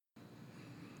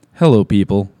Hello,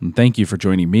 people, and thank you for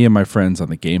joining me and my friends on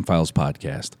the Game Files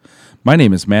podcast. My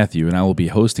name is Matthew, and I will be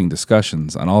hosting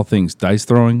discussions on all things dice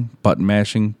throwing, button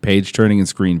mashing, page turning, and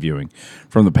screen viewing,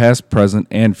 from the past, present,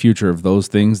 and future of those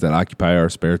things that occupy our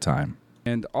spare time.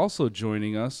 And also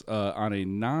joining us on a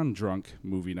non-drunk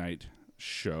movie night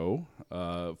show,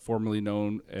 formerly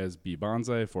known as Be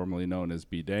Bonsai, formerly known as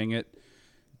Be Dang It,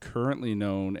 currently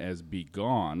known as Be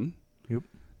Gone,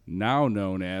 now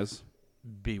known as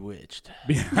Bewitched.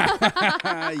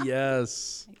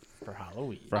 Yes. For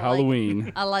Halloween. For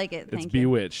Halloween. I like it. It's Thank you.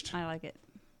 Bewitched. I like it.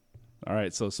 All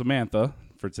right, so Samantha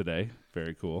for today.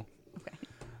 Very cool.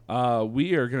 Okay.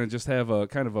 We are going to just have a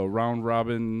kind of a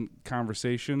round-robin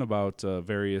conversation about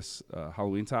various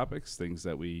Halloween topics, things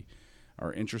that we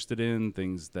are interested in,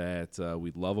 things that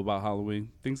we love about Halloween,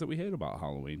 things that we hate about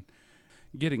Halloween.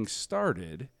 Getting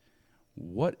started,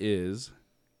 what is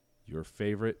your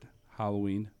favorite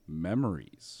Halloween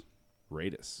memories?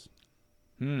 Rate us.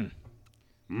 A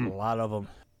lot of them.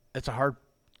 It's a hard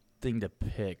thing to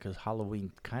pick because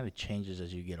Halloween kind of changes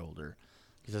as you get older.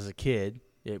 Because as a kid,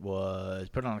 it was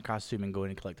put on a costume and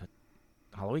going to collect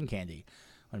Halloween candy.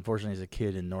 Unfortunately, as a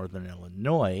kid in northern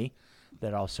Illinois,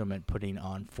 that also meant putting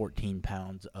on 14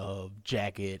 pounds of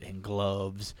jacket and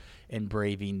gloves and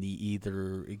braving the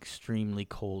either extremely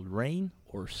cold rain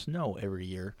or snow every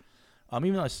year.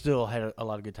 Even though I still had a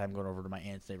lot of good time going over to my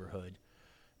aunt's neighborhood.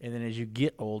 And then as you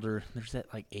get older, there's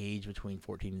that like age between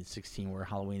 14 and 16 where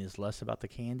Halloween is less about the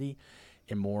candy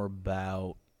and more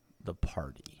about the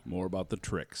party. More about the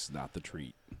tricks, not the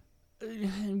treat.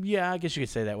 Yeah, I guess you could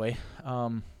say that way.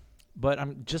 But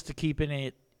I'm just to keeping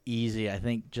it easy, I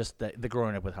think just the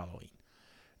growing up with Halloween.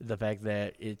 The fact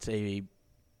that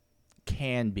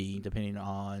can be, depending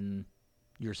on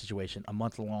your situation, a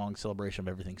month-long celebration of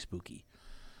everything spooky.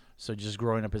 So just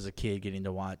growing up as a kid, getting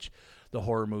to watch the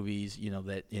horror movies,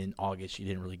 that in August you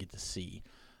didn't really get to see.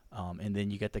 And then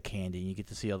you get the candy, and you get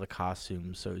to see all the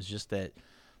costumes. So it's just that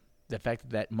the fact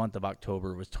that month of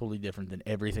October was totally different than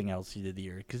everything else you did the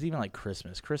year. Because even like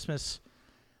Christmas,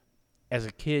 as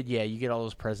a kid, yeah, you get all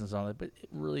those presents on it, but it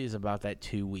really is about that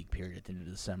 2-week period at the end of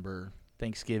December.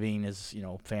 Thanksgiving is,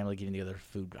 family getting together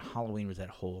for food. But Halloween was that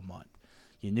whole month.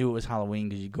 You knew it was Halloween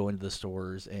because you go into the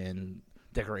stores and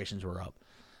decorations were up.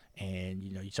 And,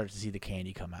 you start to see the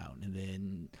candy come out. And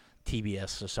then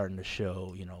TBS are starting to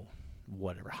show,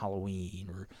 whatever, Halloween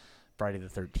or Friday the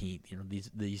 13th.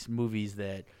 These movies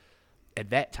that at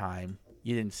that time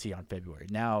you didn't see on February.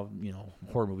 Now,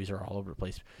 horror movies are all over the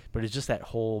place. But it's just that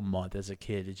whole month as a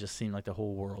kid. It just seemed like the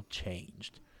whole world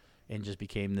changed and just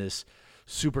became this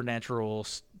supernatural,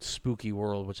 spooky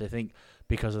world, which I think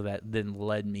because of that then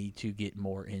led me to get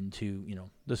more into,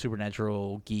 the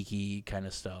supernatural, geeky kind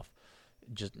of stuff.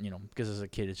 Just, because as a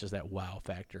kid, it's just that wow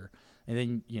factor. And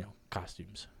then,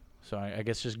 costumes. So I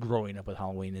guess just growing up with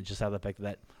Halloween and just how the fact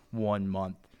that 1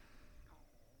 month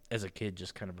as a kid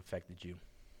just kind of affected you.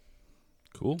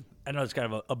 Cool. I know it's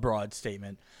kind of a broad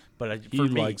statement, but He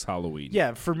likes Halloween.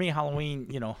 Yeah, for me, Halloween,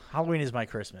 Halloween is my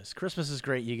Christmas. Christmas is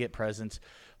great. You get presents,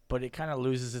 but it kind of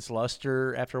loses its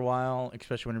luster after a while,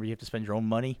 especially whenever you have to spend your own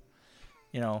money.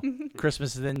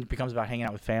 Christmas then becomes about hanging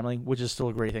out with family, which is still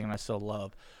a great thing and I still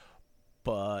love.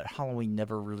 But Halloween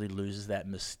never really loses that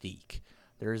mystique.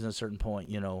 There isn't a certain point,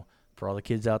 for all the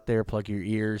kids out there, plug your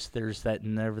ears. There's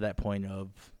never that point of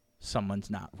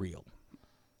someone's not real.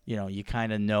 You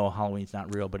kind of know Halloween's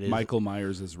not real, but Michael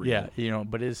Myers is real. Yeah,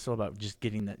 but it is still about just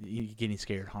getting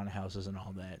scared, haunted houses and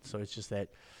all that. So it's just that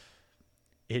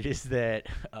it is that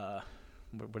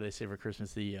what do they say for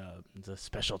Christmas? It's a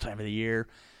special time of the year.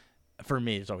 For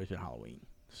me, it's always been Halloween.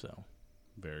 So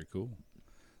very cool.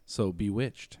 So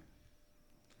Bewitched.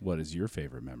 What is your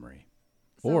favorite memory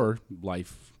or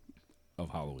life of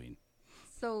Halloween?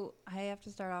 So I have to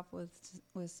start off with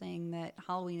saying that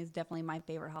Halloween is definitely my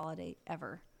favorite holiday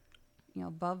ever.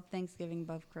 Above Thanksgiving,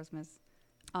 above Christmas.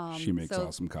 She makes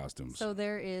awesome costumes. So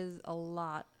there are a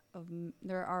lot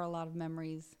of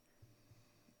memories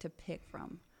to pick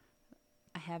from.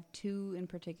 I have two in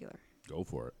particular. Go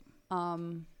for it.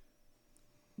 One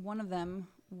of them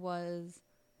was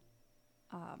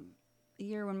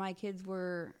year when my kids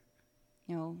were,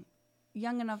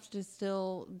 young enough to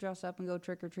still dress up and go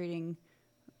trick-or-treating,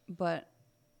 but,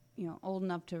 old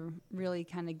enough to really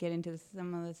kind of get into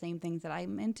some of the same things that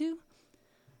I'm into.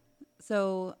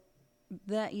 So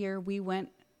that year we went,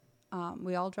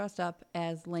 we all dressed up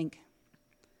as Link.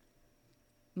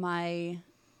 My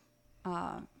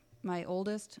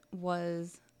oldest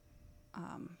was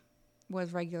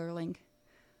regular Link.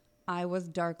 I was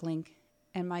Dark Link.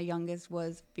 And my youngest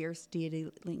was Fierce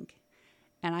Deity Link.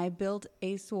 And I built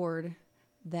a sword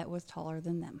that was taller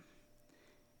than them.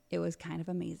 it was kind of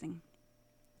amazing.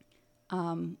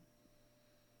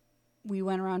 We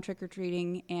went around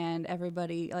trick-or-treating, and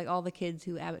everybody, like all the kids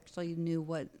who actually knew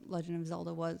what Legend of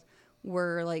Zelda was,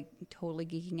 were like totally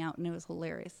geeking out, and it was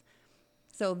hilarious.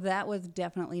 So that was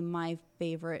definitely my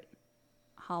favorite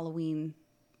Halloween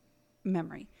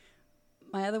memory.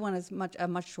 My other one is a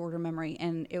much shorter memory,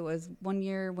 and it was one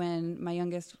year when my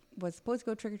youngest was supposed to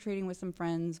go trick-or-treating with some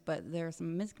friends, but there was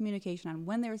some miscommunication on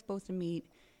when they were supposed to meet,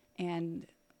 and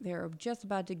they were just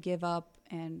about to give up,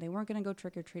 and they weren't going to go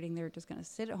trick-or-treating. They were just going to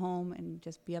sit at home and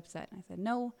just be upset. And I said,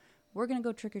 no, we're going to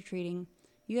go trick-or-treating.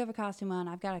 You have a costume on.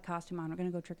 I've got a costume on. We're going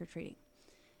to go trick-or-treating.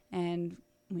 And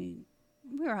we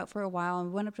were out for a while, and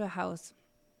we went up to a house.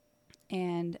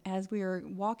 And as we were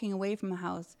walking away from the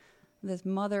house, this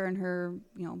mother and her,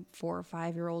 4 or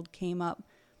 5-year-old came up,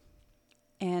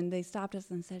 and they stopped us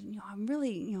and said, I'm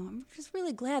just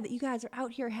really glad that you guys are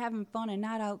out here having fun and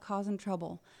not out causing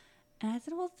trouble. And I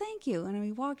said, well, thank you. And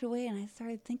we walked away, and I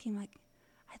started thinking, I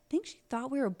think she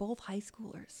thought we were both high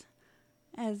schoolers.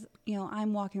 As,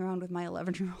 I'm walking around with my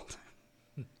 11-year-old.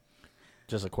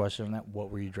 Just a question on that. What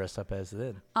were you dressed up as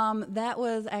then? That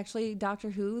was actually Doctor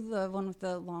Who, the one with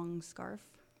the long scarf.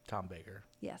 Tom Baker.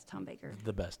 Yes, Tom Baker.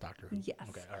 The best Doctor Who. Yes.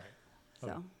 Okay, all right.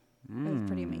 So it was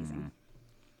pretty amazing.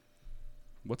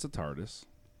 What's a TARDIS?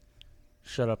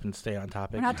 Shut up and stay on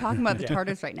topic. We're not talking about the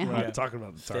TARDIS right now. We're not talking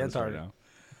about the TARDIS right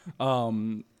now.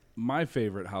 My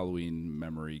favorite Halloween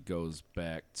memory goes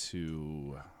back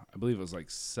to, I believe it was like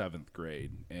 7th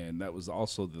grade, and that was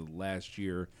also the last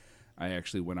year I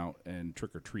actually went out and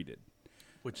trick-or-treated.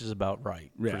 Which is about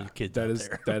right for Yeah, the kids that out is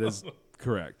there. that is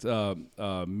correct.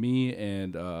 Me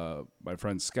and my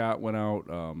friend Scott went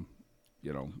out.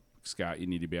 Scott, you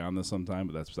need to be on this sometime,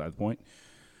 but that's beside the point.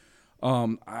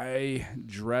 I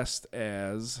dressed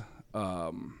as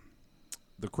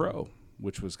the Crow,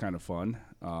 which was kind of fun.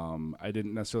 I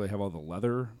didn't necessarily have all the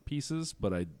leather pieces,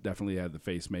 but I definitely had the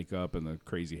face makeup and the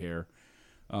crazy hair.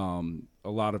 A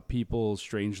lot of people,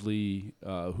 strangely,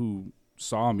 who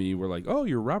saw me were like, "Oh,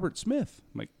 you're Robert Smith."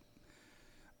 I'm like,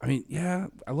 I mean, yeah,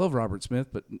 I love Robert Smith,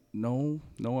 but no,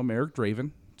 I'm Eric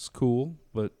Draven. It's cool,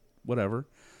 but whatever.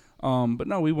 But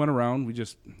no, we went around. We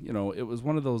just, it was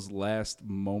one of those last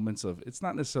moments of, it's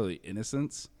not necessarily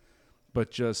innocence, but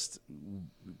just,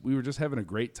 we were just having a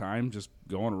great time, just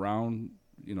going around,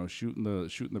 shooting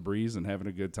the breeze and having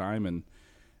a good time.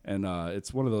 And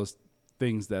it's one of those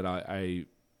things that I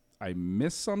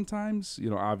miss sometimes.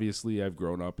 Obviously I've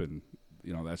grown up and,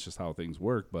 that's just how things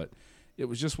work. But it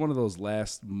was just one of those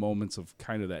last moments of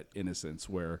kind of that innocence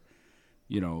where,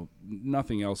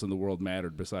 nothing else in the world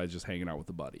mattered besides just hanging out with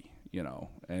a buddy,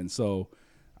 And so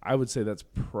I would say that's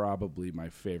probably my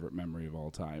favorite memory of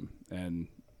all time. And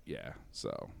yeah,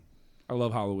 so I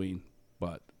love Halloween,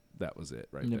 but that was it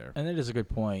right there. And that is a good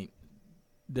point.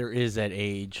 There is that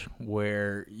age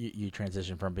where you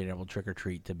transition from being able to trick or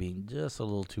treat to being just a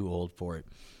little too old for it.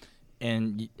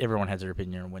 And everyone has their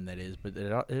opinion on when that is, but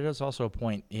it is also a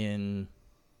point in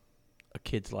a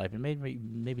kid's life, and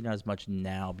maybe not as much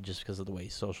now, but just because of the way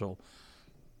social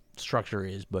structure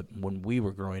is. But when we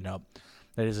were growing up,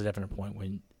 that is a definite point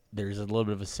when there's a little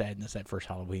bit of a sadness that first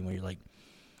Halloween where you're like,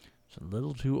 it's a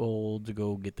little too old to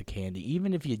go get the candy.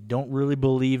 Even if you don't really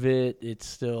believe it, it's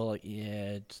still like,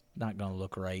 yeah, it's not going to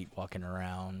look right walking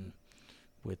around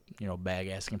with, bag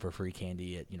asking for free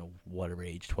candy at, whatever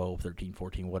age, 12, 13,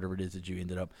 14, whatever it is that you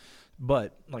ended up.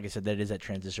 But like I said, that is that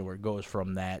transition where it goes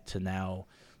from that to now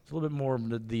it's a little bit more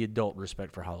of the adult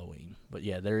respect for Halloween. But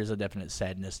yeah, there is a definite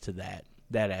sadness to that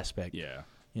aspect. Yeah.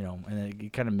 And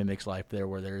it kind of mimics life there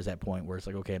where there is that point where it's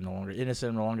like, okay, I'm no longer innocent,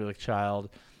 I'm no longer like a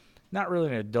child. Not really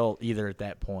an adult either at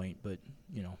that point, but,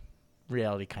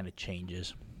 reality kind of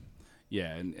changes.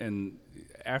 Yeah, and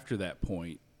after that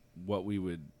point, what we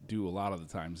would do a lot of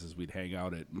the times is we'd hang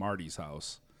out at Marty's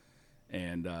house,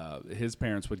 and his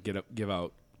parents would give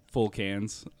out full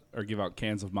cans or give out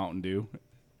cans of Mountain Dew.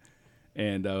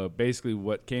 And basically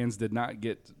what cans did not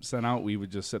get sent out, we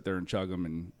would just sit there and chug them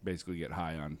and basically get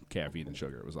high on caffeine and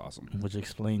sugar. It was awesome. Which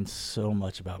explains so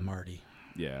much about Marty.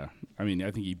 Yeah. I mean,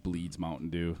 I think he bleeds Mountain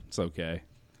Dew. It's okay.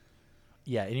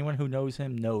 Yeah, anyone who knows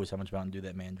him knows how much Mountain Dew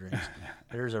that man drinks.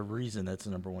 There's a reason that's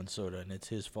the number one soda, and it's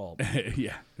his fault.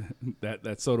 Yeah.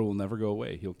 That soda will never go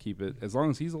away. He'll keep it. As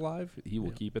long as he's alive, he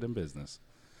will keep it in business.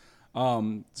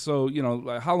 So,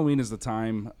 Halloween is the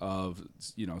time of,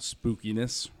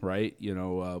 spookiness, right?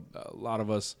 A lot of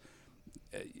us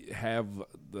have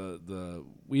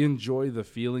we enjoy the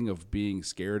feeling of being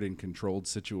scared in controlled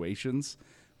situations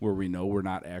where we know we're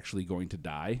not actually going to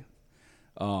die.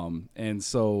 And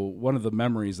so one of the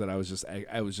memories that I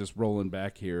was just rolling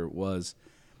back here was,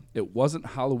 it wasn't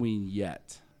Halloween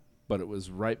yet, but it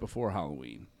was right before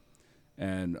Halloween.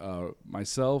 And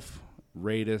myself,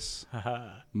 Radis,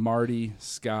 Marty,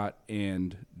 Scott,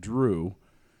 and Drew,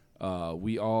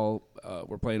 we all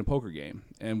were playing a poker game.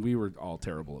 And we were all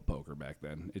terrible at poker back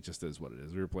then. It just is what it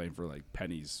is. We were playing for like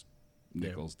pennies,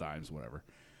 nickels, dimes, whatever.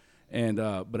 And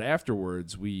but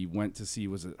afterwards, we went to see, it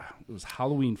was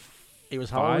Halloween It was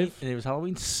 5? Halloween. It was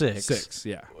Halloween 6. 6,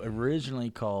 yeah. Originally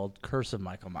called Curse of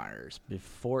Michael Myers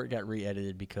before it got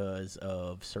re-edited because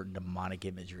of certain demonic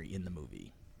imagery in the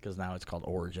movie. Because now it's called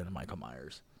Origin of Michael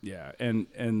Myers. Yeah, and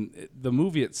the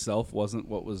movie itself wasn't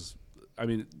what was. I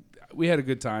mean, we had a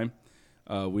good time.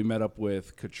 We met up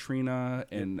with Katrina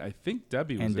and I think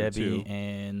Debbie was there too.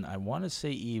 And I want to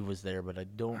say Eve was there, but I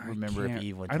don't remember if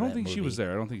Eve went to I don't that think movie. she was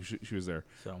there. I don't think she was there.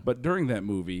 So. But during that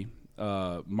movie,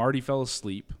 Marty fell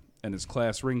asleep and his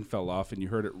class ring fell off, and you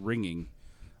heard it ringing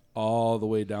all the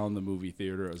way down the movie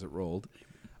theater as it rolled.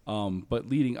 But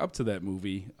leading up to that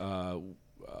movie,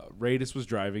 Radis was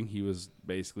driving. He was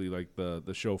basically like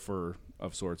the chauffeur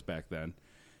of sorts back then.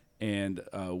 And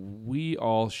we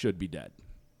all should be dead.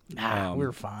 Nah, we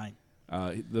were fine.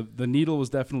 The needle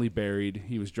was definitely buried.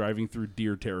 He was driving through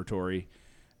deer territory.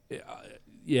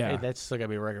 Yeah. Hey, that's still got to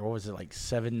be a record. What was it, like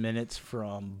 7 minutes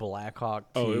from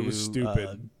Blackhawk to it was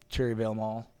stupid. Cherryvale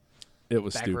Mall? It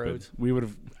was Back stupid. roads. We would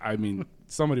have, I mean,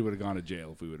 somebody would have gone to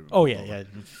jail if we would have. Oh, yeah.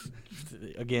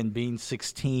 Again, being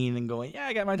 16 and going,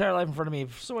 I got my entire life in front of me.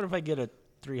 So what if I get a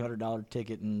 $300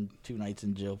 ticket and 2 nights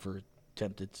in jail for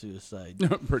attempted suicide?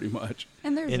 Pretty much.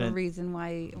 And there's a reason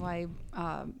why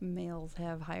males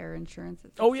have higher insurance.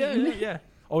 At Oh, yeah, 16. yeah.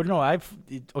 Oh, no,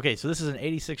 okay, so this is an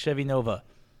 86 Chevy Nova,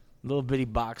 little bitty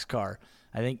box car.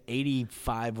 I think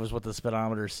 85 was what the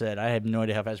speedometer said. I had no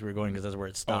idea how fast we were going because that's where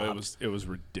it stopped. Oh, it was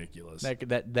ridiculous.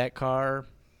 That car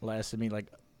lasted me like,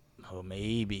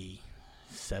 maybe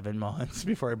 7 months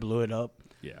before I blew it up.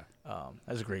 Yeah.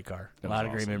 That's a great car. That a lot was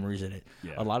of great awesome. memories in it.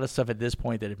 Yeah. A lot of stuff at this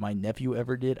point that if my nephew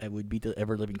ever did, I would beat the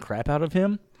ever-living crap out of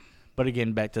him. But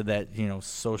again, back to that,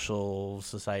 social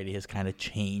society has kind of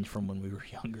changed from when we were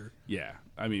younger. Yeah.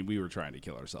 I mean, we were trying to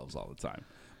kill ourselves all the time.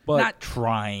 But Not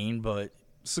trying, but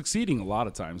succeeding a lot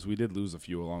of times. We did lose a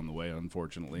few along the way,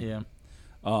 unfortunately. yeah.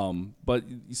 But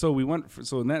so we went.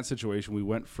 So in that situation, we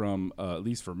went from at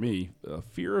least for me,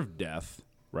 fear of death,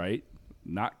 right?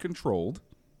 Not controlled.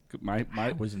 My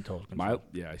I wasn't told. Control.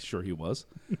 yeah, sure he was.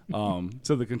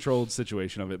 To the controlled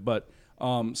situation of it, but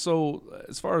so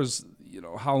as far as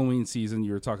Halloween season,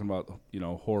 you were talking about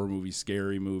horror movies,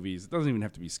 scary movies. It doesn't even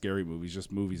have to be scary movies,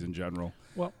 just movies in general.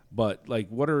 Well, but like,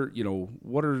 what are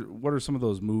some of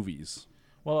those movies?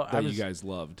 Well, that you guys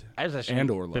loved, I was actually,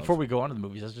 and or loved. Before we go on to the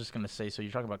movies, I was just going to say, so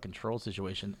you're talking about control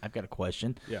situation. I've got a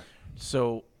question. Yeah.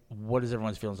 So what is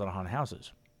everyone's feelings on haunted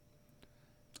houses?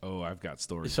 Oh, I've got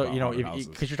stories. So, about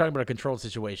because you're talking about a controlled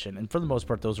situation, and for the most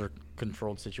part, those are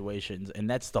controlled situations, and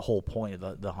that's the whole point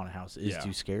of the haunted house is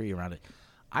to scare you around it.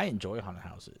 I enjoy haunted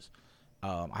houses.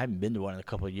 I haven't been to one in a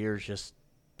couple of years just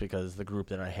because the group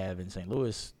that I have in St.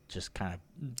 Louis just kind of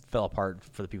fell apart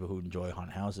for the people who enjoy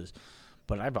haunted houses.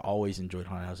 But I've always enjoyed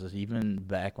haunted houses, even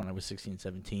back when I was 16,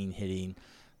 17, hitting,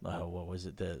 what was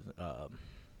it, the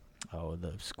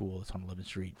school that's on 11th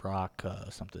Street, Rock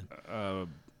something.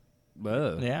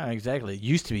 Yeah, exactly. It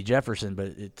used to be Jefferson,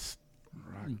 but it's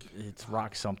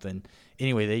Rock something.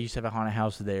 Anyway, they used to have a haunted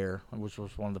house there, which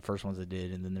was one of the first ones they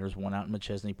did, and then there was one out in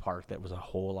McChesney Park that was a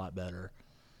whole lot better.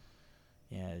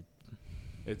 Yeah.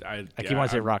 I keep wanting to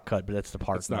say Rock Cut, but that's the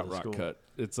park. It's not Rock Cut.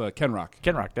 It's Ken Rock.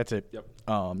 Ken Rock, that's it. Yep.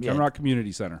 Ken Rock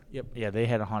Community Center. Yep. Yeah, they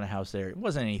had a haunted house there. It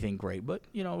wasn't anything great, but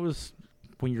it was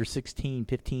when you're 16,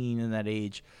 15 in that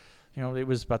age. It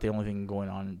was about the only thing going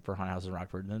on for haunted houses in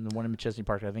Rockford. And then the one in McChesney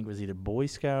Park, I think, was either Boy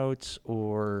Scouts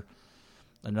or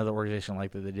another organization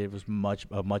like that. They did was much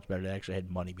better. They actually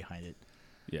had money behind it.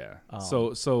 Yeah.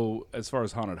 So as far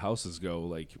as haunted houses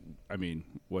go,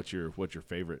 what's your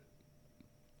favorite?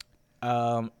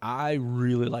 I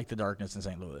really like the darkness in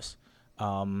St. Louis.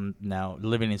 Now,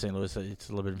 living in St. Louis, it's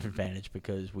a little bit of an advantage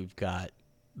because we've got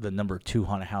the number 2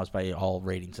 haunted house by all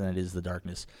ratings, and it is the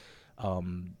darkness.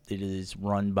 It is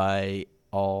run by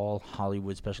all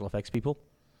Hollywood special effects people.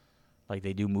 Like,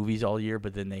 they do movies all year,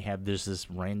 but then there's this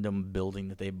random building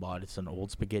that they bought. It's an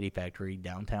old spaghetti factory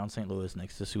downtown St. Louis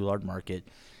next to Soulard Market.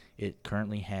 It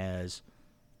currently has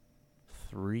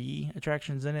 3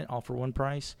 attractions in it, all for one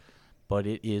price. But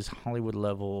it is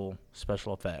Hollywood-level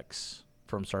special effects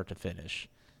from start to finish,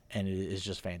 and it is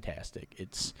just fantastic.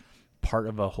 It's part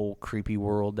of a whole creepy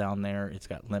world down there. It's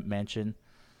got Lemp Mansion,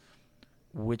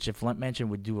 which if Lemp Mansion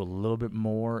would do a little bit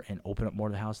more and open up more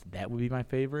of the house, that would be my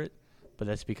favorite. But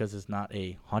that's because it's not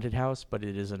a haunted house, but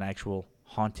it is an actual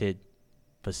haunted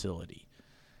facility.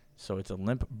 So it's a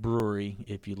Limp Brewery.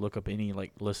 If you look up any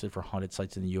like listed for haunted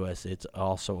sites in the U.S., it's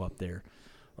also up there.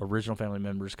 Original family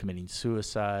members committing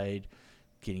suicide,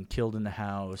 getting killed in the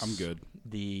house. I'm good.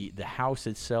 The house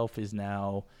itself is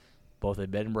now both a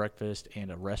bed and breakfast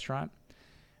and a restaurant,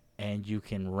 and you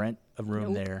can rent a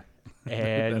room Nope. there.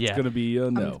 And That's going to be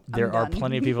a no. there I'm are done.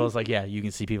 plenty of people. It's like, yeah, you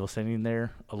can see people standing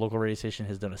there. A local radio station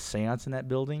has done a seance in that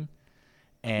building,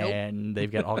 and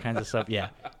they've got all kinds of stuff. Yeah,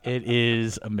 it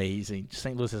is amazing.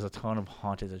 St. Louis has a ton of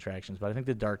haunted attractions, but I think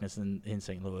the darkness in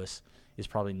St. Louis is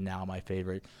probably now my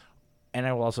favorite. And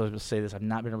I will also say this: I've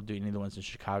not been able to do any of the ones in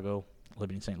Chicago.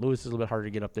 Living in St. Louis is a little bit harder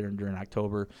to get up there during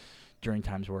October, during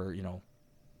times where, you know,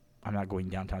 I'm not going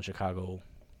downtown Chicago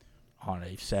on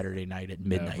a Saturday night at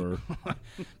midnight Never.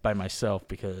 by myself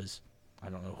because I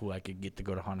don't know who I could get to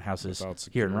go to haunted houses Without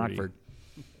here in security. Rockford.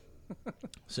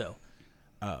 So,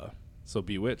 So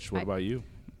Bewitched, what about you?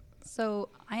 So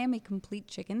I am a complete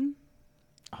chicken.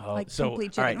 Like so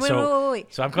complete all right, chicken.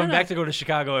 Wait. so I'm coming No, no. back to go to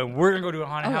Chicago, and we're gonna go to a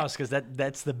haunted Okay. house because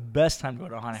that's the best time to go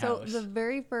to a haunted So house. the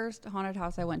very first haunted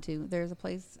house I went to, there's a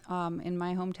place in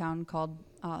my hometown called.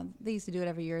 They used to do it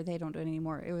every year. They don't do it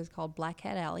anymore. It was called Black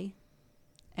Cat Alley,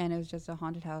 and it was just a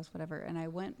haunted house, whatever. And I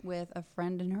went with a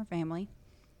friend and her family,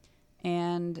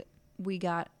 and we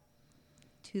got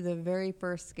to the very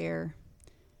first scare,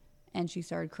 and she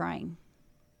started crying.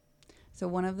 So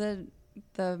one of the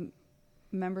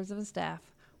members of the staff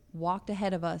walked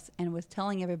ahead of us and was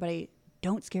telling everybody,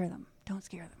 "Don't scare them. Don't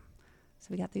scare them." So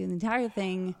we got through the entire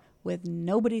thing with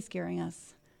nobody scaring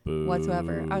us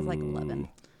whatsoever. I was like 11.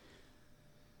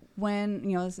 When,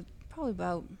 this is probably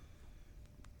about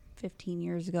 15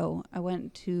 years ago, I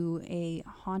went to a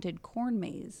haunted corn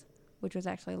maze, which was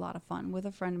actually a lot of fun with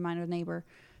a friend of mine, a neighbor.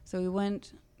 So we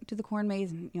went to the corn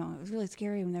maze, and, it was really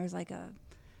scary. And there was like a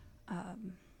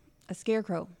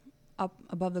scarecrow up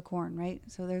above the corn, right?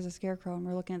 So there's a scarecrow, and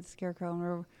we're looking at the scarecrow,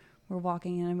 and we're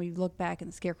walking, and then we look back,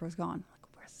 and the scarecrow's gone.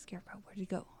 Like, where's the scarecrow? Where'd he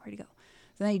go?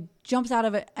 So then he jumps out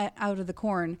of the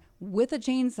corn with a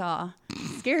chainsaw,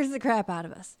 scares the crap out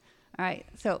of us. All right,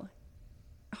 so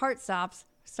heart stops,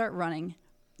 start running.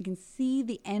 You can see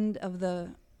the end of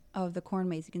the corn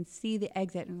maze. You can see the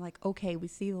exit, and like, okay, we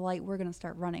see the light. We're gonna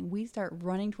start running. We start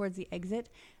running towards the exit.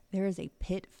 There is a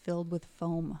pit filled with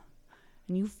foam,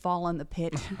 and you fall in the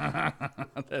pit.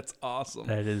 That's awesome.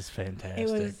 That is fantastic.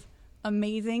 It was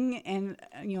amazing, and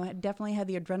it definitely had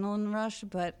the adrenaline rush.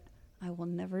 But I will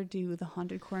never do the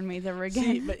haunted corn maze ever again.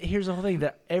 See, but here's the whole thing: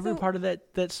 that every So- part of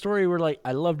that story, we're like,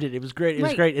 I loved it. It was great. It was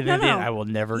Right. great. And No, then no. I will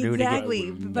never do it again.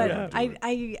 Exactly, but never do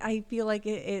it. I feel like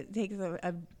it takes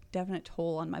a definite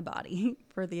toll on my body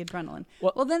for the adrenaline.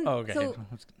 Well, Well, then, oh, okay. so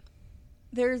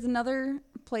there's another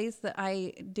place that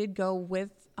I did go with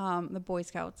the Boy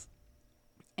Scouts,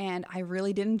 and I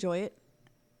really did enjoy it.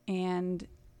 And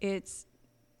it's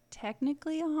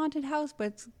technically a haunted house, but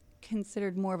it's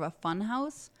considered more of a fun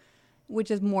house, which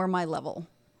is more my level.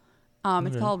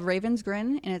 It's called Raven's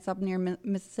Grin, and it's up near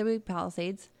Mississippi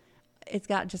Palisades. It's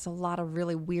got just a lot of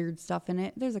really weird stuff in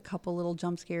it. There's a couple little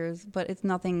jump scares, but it's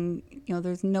nothing,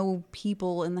 there's no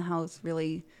people in the house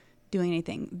really doing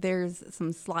anything. There's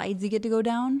some slides you get to go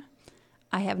down.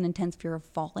 I have an intense fear of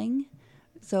falling,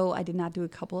 so I did not do a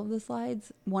couple of the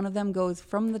slides. One of them goes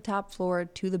from the top floor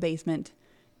to the basement,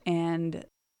 and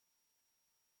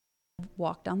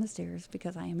walk down the stairs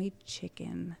because I am a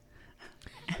chicken.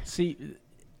 See,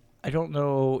 I don't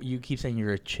know. You keep saying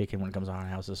you're a chicken when it comes to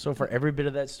haunted houses. So far, every bit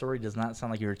of that story does not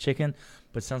sound like you're a chicken,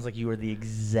 but sounds like you are the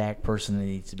exact person that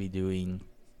needs to be doing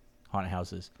haunted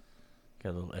houses.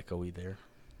 Got a little echoey there.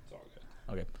 It's all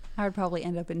good. Okay. I would probably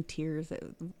end up in tears at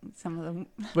some of them.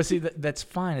 But see, that's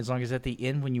fine as long as at the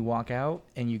end when you walk out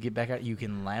and you get back out, you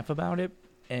can laugh about it.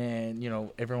 And,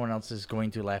 everyone else is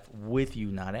going to laugh with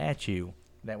you, not at you.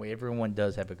 That way everyone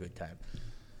does have a good time.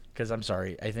 Because I'm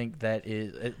sorry, I think that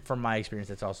is, from my experience,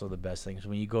 that's also the best thing. Is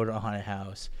when you go to a haunted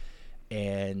house,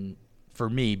 and for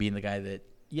me, being the guy that,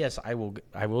 yes, I will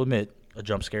admit, a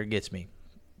jump scare gets me.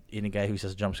 Any guy who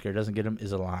says a jump scare doesn't get him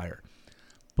is a liar.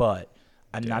 But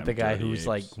I'm not the guy who's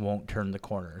like won't turn the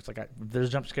corner. It's like if there's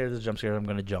a jump scare, I'm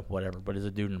going to jump, whatever. But it's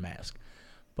a dude in a mask.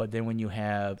 But then when you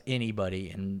have anybody,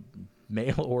 and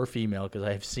male or female, because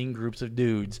I have seen groups of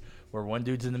dudes where one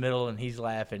dude's in the middle and he's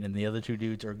laughing and the other two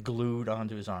dudes are glued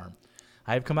onto his arm.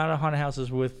 I've come out of haunted houses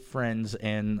with friends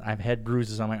and I've had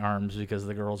bruises on my arms because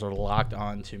the girls are locked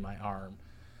onto my arm.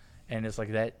 And it's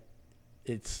like that.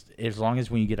 It's as long as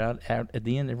when you get out at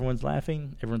the end, everyone's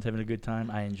laughing, everyone's having a good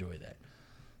time. I enjoy that.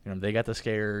 They got the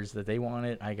scares that they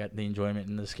wanted. I got the enjoyment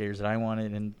in the scares that I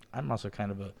wanted. And I'm also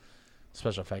kind of a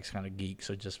special effects kind of geek.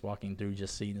 So just walking through,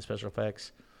 just seeing the special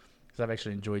effects. Because I've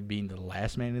actually enjoyed being the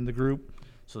last man in the group.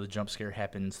 so the jump scare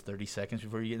happens 30 seconds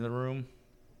before you get in the room.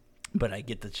 But I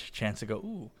get the chance to go,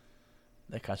 ooh,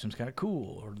 that costume's kind of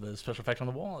cool, or the special effect on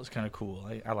the wall is kind of cool.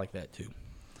 I like that too.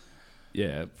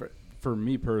 Yeah, for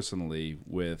me personally,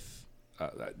 with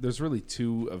there's really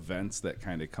two events that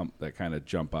kind of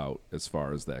jump out as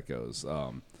far as that goes.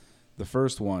 The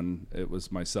first one, it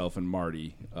was myself and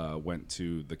Marty went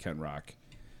to the Ken Rock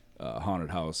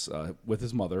haunted house with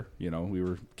his mother. You know, we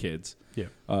were kids.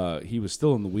 Yeah. He was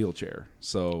still in the wheelchair.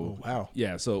 So wow.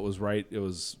 Yeah, so it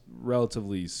was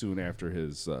relatively soon after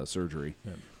his surgery.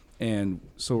 Yeah. And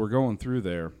so we're going through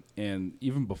there, and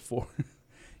even before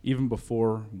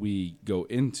we go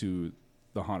into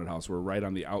the haunted house, we're right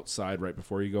on the outside right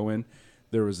before you go in.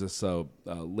 There was this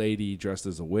lady dressed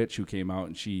as a witch who came out,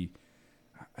 and she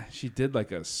did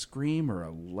like a scream or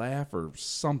a laugh or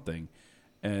something,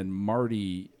 and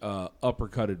Marty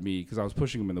uppercutted me because I was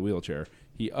pushing him in the wheelchair.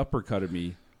 He uppercutted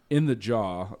me in the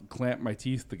jaw, clamped my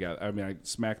teeth together. I mean, I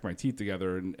smacked my teeth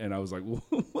together, and I was like,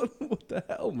 what the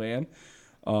hell, man?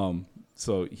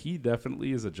 So he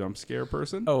definitely is a jump scare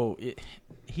person. Oh,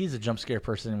 he's a jump scare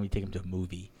person, and we take him to a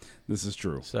movie. This is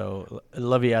true. So I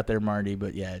love you out there, Marty,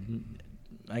 but yeah,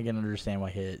 I can understand why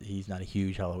he's not a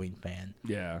huge Halloween fan.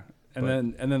 Yeah.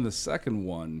 And then the second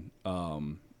one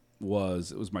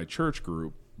was my church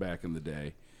group back in the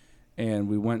day, and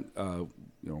we went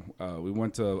we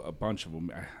went to a bunch of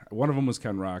them. One of them was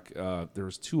Ken Rock. There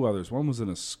was two others. One was in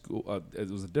a school. It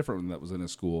was a different one that was in a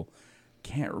school.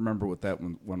 Can't remember what that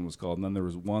one was called. And then there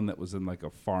was one that was in like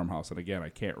a farmhouse, and again, I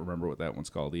can't remember what that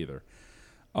one's called either.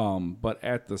 But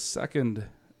at the second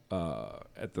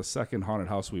haunted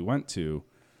house we went to,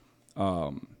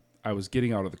 I was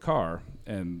getting out of the car,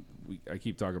 and I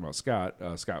keep talking about Scott.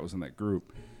 Scott was in that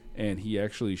group, and he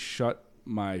actually shut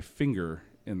my finger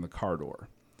in the car door.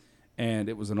 And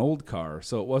it was an old car,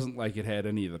 so it wasn't like it had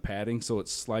any of the padding, so it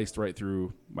sliced right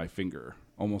through my finger,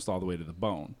 almost all the way to the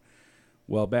bone.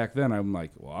 Well, back then I'm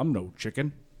like, well, I'm no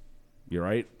chicken. You're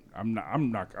right. I'm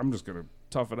just going to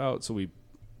tough it out. So we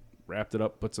wrapped it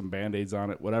up, put some Band-Aids on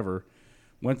it, whatever.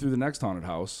 Went through the next haunted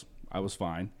house. I was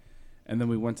fine. And then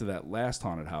we went to that last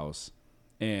haunted house,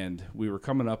 and we were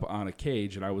coming up on a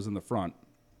cage, and I was in the front.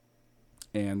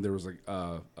 And there was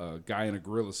a guy in a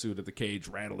gorilla suit at the cage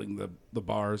rattling the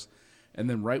bars. And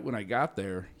then right when I got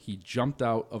there, he jumped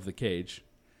out of the cage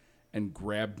and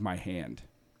grabbed my hand.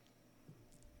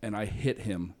 And I hit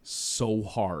him so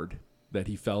hard that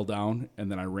he fell down,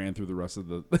 and then I ran through the rest of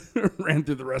the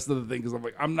thing because I'm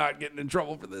like, I'm not getting in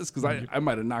trouble for this because I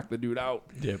might have knocked the dude out.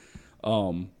 Yep.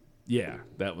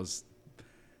 That's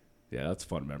a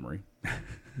fun memory.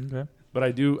 Okay. But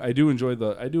I do enjoy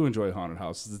haunted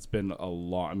houses. It's been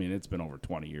it's been over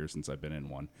 20 years since I've been in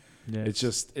one. Yeah, it's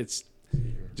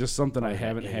just something I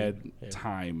haven't had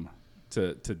time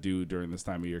to do during this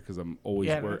time of year because I'm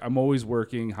always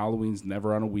working. Halloween's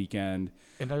never on a weekend.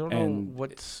 And I don't know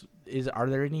are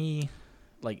there any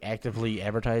like actively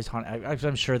advertised haunted?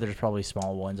 I'm sure there's probably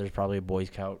small ones. There's probably a Boy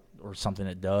Scout or something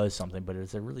that does something, but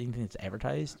is there really anything that's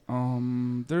advertised?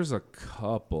 There's a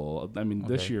couple. I mean,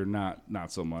 This year not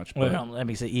so much. But well, let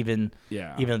me say even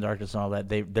the Darkness and all that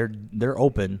they're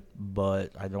open,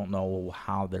 but I don't know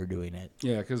how they're doing it.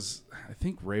 Yeah, because I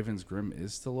think Raven's Grim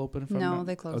is still open.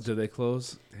 They closed. Oh, did they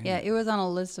close? Dang. Yeah, it was on a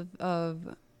list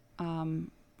of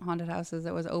haunted houses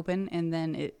that was open, and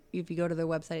then if you go to their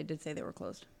website, it did say they were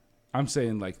closed. I'm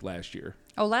saying like last year.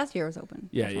 Oh, last year was open.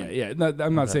 Yeah. No,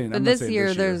 I'm not saying. But this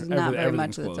year, there's not very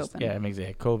much that's open. Yeah, I mean,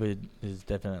 COVID has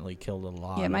definitely killed a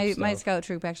lot. Yeah, my scout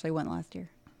troop actually went last year.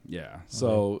 Yeah.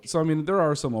 So I mean, there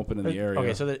are some open in the area.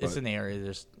 Okay, so it's in the area.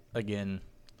 There's again,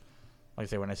 like I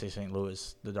say, when I say St.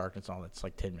 Louis, the Darkness and all that's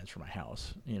like 10 minutes from my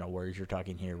house. You know, whereas you're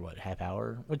talking here, half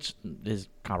hour, which is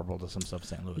comparable to some stuff in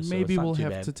St. Louis. Maybe so we'll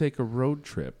have to take a road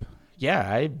trip. Yeah,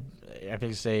 I have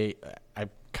to say I'm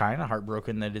kind of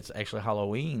heartbroken that it's actually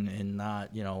Halloween and not,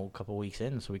 a couple weeks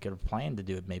in, so we could have planned to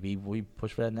do it. Maybe we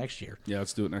push for that next year. Yeah,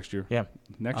 let's do it next year. Yeah.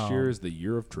 Next year is the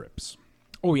year of trips.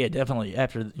 Oh, yeah, definitely.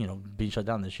 After, being shut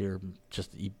down this year,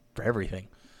 just eat for everything.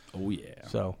 Oh, yeah.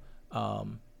 So,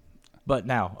 but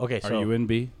now, okay, so. Are you in,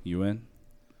 B? You in?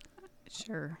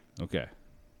 Sure. Okay.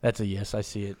 That's a yes. I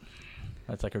see it.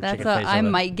 That's like her That's chicken face. I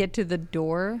might get to the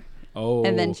door. Oh.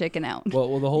 And then chicken out.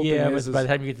 Well, the whole thing is by the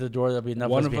time you get to the door, there'll be enough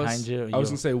of us behind you. I was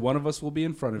going to say, one of us will be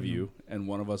in front of you, and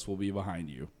one of us will be behind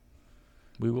you.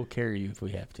 We will carry you if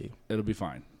we have to. It'll be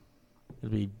fine.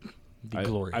 It'll be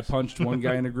glorious. I punched one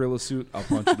guy in a gorilla suit. I'll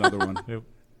punch another one. Yep.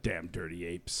 Damn dirty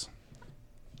apes.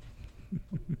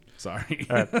 Sorry.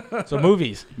 All right. So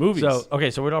movies. Movies.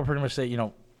 So we'd all pretty much say,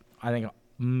 I think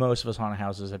most of us haunted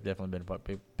houses have definitely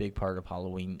been a big part of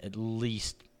Halloween, at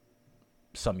least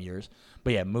some years.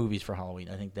 But yeah, movies for Halloween,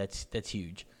 I think that's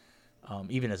huge.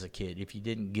 Even as a kid, if you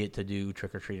didn't get to do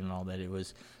trick or treating and all that, it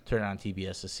was turn on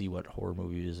TBS to see what horror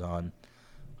movie was on.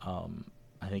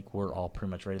 I think we're all pretty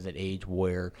much right at that age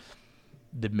where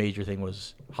the major thing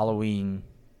was Halloween,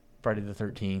 Friday the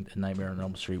 13th, and Nightmare on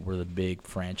Elm Street were the big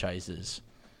franchises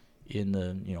in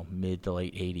the mid to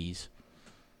late 80s.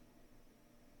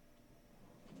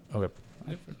 Okay,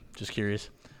 just curious.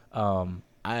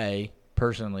 I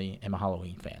personally am a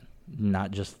Halloween fan,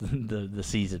 not just the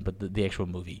season, but the actual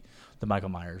movie, the Michael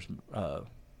Myers,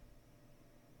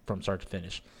 from start to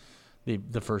finish.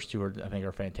 The first two I think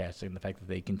are fantastic, and the fact that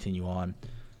they continue on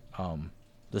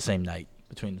the same night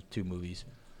between the two movies.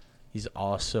 He's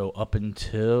also up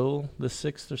until the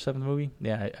 6th or 7th movie.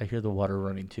 Yeah, I hear the water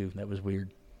running too. That was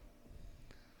weird.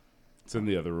 It's in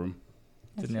the other room.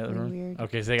 That's In the other room. weird.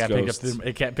 Okay, so they got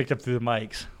picked up through the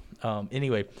mics.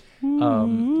 Anyway,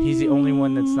 he's the only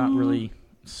one that's not really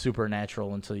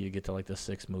supernatural until you get to like the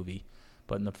 6th movie.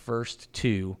 But in the first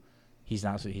two, he's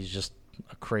not. He's just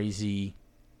a crazy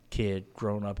kid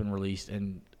grown up and released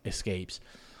and escapes.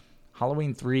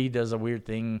 Halloween 3 does a weird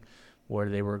thing where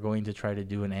they were going to try to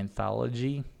do an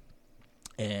anthology,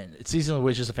 and Season of the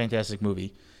Witch is a fantastic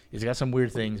movie. It's got some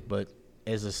weird things, but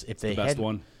if they Best had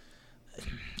one.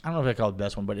 I don't know if I call it the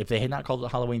best one, but if they had not called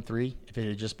it Halloween 3, if it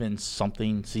had just been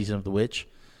something Season of the Witch,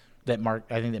 I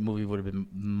think that movie would have been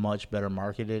much better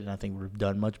marketed, and I think would have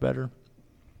done much better.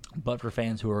 But for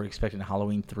fans who are expecting a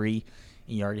Halloween 3,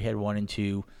 and you already had 1 and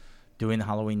 2, doing the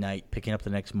Halloween night, picking up the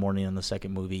next morning on the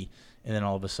second movie, and then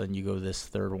all of a sudden you go this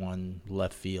third one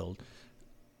left field.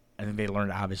 I think they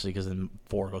learned, obviously, because then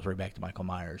 4 goes right back to Michael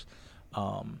Myers.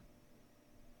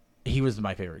 He was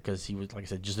my favorite because he was, like I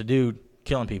said, just a dude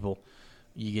killing people.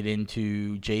 You get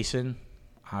into Jason.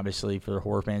 Obviously, for the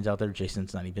horror fans out there,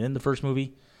 Jason's not even in the first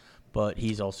movie, but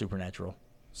he's all supernatural.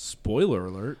 Spoiler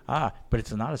alert. But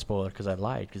it's not a spoiler because I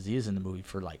lied, because he is in the movie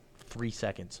for like 3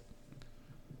 seconds.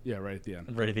 Yeah, right at the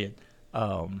end. Right at the end.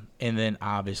 And then,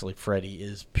 obviously, Freddy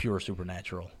is pure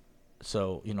supernatural.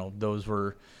 So, those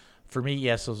were, for me,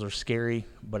 yes, those are scary,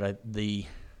 but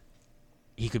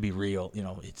he could be real.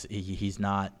 He's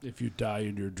not. If you die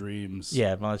in your dreams.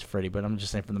 Yeah, well, that's Freddy, but I'm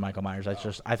just saying from the Michael Myers.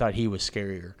 I thought he was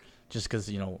scarier just because,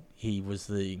 he was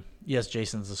yes,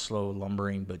 Jason's the slow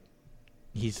lumbering, but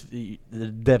he's the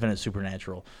definite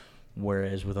supernatural.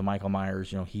 Whereas with the Michael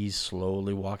Myers, he's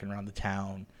slowly walking around the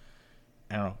town.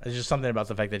 I don't know. It's just something about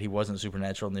the fact that he wasn't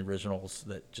supernatural in the originals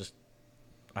that just,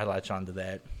 I latch on to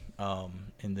that.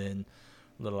 And then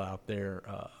a little out there,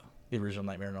 the original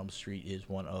Nightmare on Elm Street is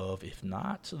one of, if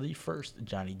not the first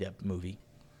Johnny Depp movie.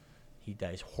 He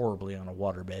dies horribly on a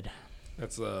waterbed.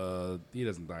 That's he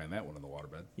doesn't die in that one in the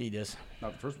waterbed. He does.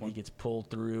 Not the first one. He gets pulled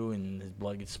through and his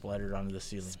blood gets splattered onto the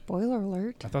ceiling. Spoiler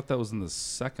alert. I thought that was in the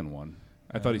second one.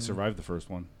 I thought he survived the first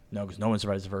one. No, because no one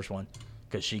survives the first one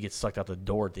because she gets sucked out the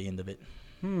door at the end of it.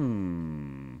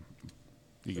 You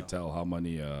can tell how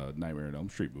many Nightmare on Elm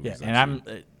Street movies. Yeah,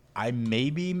 and I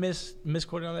may be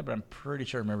misquoting on that, but I'm pretty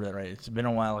sure I remember that right. It's been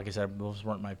a while. Like I said, those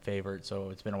weren't my favorite, so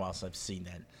it's been a while since I've seen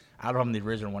that. Out of them, the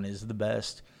original one is the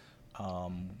best.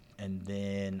 And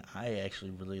then I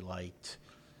actually really liked.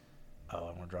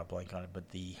 I'm gonna draw a blank on it, but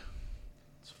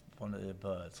it's one of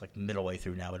the. It's like middle way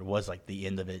through now, but it was like the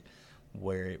end of it,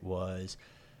 where it was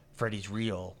Freddy's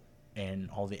real. And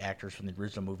all the actors from the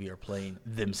original movie are playing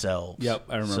themselves. Yep,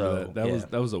 I remember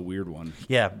that. That was a weird one.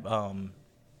 Yeah,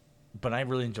 but I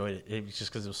really enjoyed it. It was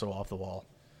just because it was so off the wall,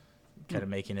 kind of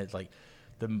making it like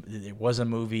it was a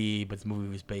movie, but the movie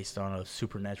was based on a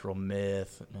supernatural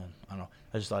myth. I don't know.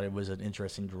 I just thought it was an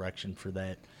interesting direction for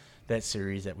that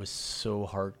series that was so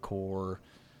hardcore.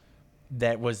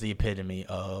 That was the epitome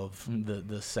of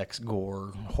the sex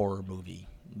gore horror movie.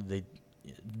 The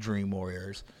Dream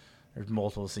Warriors. There's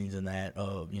multiple scenes in that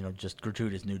of, just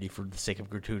gratuitous nudity for the sake of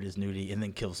gratuitous nudity and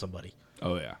then kill somebody.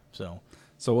 Oh, yeah. So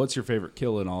what's your favorite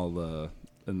kill in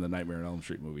in the Nightmare on Elm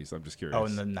Street movies? I'm just curious. Oh,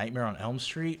 in the Nightmare on Elm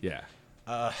Street? Yeah.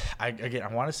 I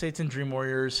want to say it's in Dream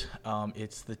Warriors.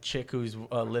 It's the chick who's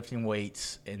lifting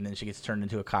weights and then she gets turned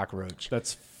into a cockroach.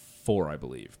 That's 4, I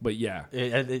believe. But yeah.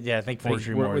 I think 4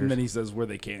 Dream Warriors. And then he says where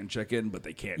they can check in, but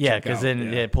they can't check out. Yeah, because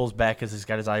then it pulls back because he's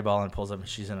got his eyeball and pulls up and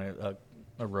she's in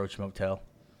a roach motel.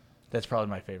 That's probably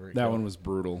my favorite. That one was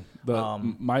brutal.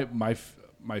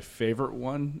 My favorite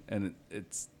one, and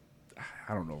it's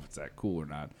I don't know if it's that cool or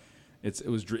not. It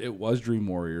was Dream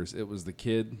Warriors. It was the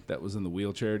kid that was in the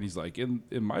wheelchair, and he's like, in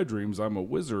my dreams, I'm a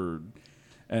wizard,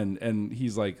 and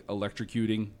he's like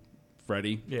electrocuting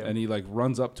Freddy, and he like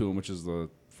runs up to him, which is the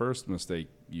first mistake.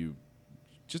 You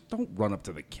just don't run up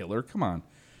to the killer. Come on,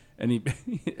 and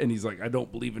he's like, I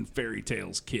don't believe in fairy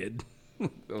tales, kid. That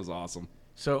was awesome.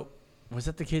 So, was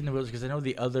that the kid in the wheelchair? Because I know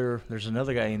there's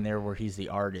another guy in there where he's the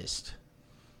artist,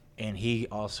 and he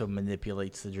also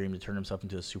manipulates the dream to turn himself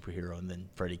into a superhero, and then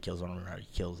Freddy kills him. I don't remember how he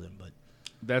kills him, but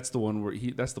That's the one where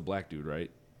that's the black dude, right?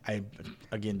 I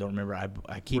again don't remember.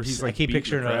 I keep Where he's, like, I keep beating the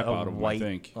picturing crap a out of him, I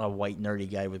think. white nerdy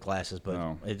guy with glasses, but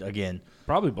No. Again,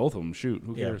 Probably both of them. Shoot,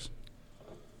 who Yeah. cares?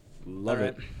 Love All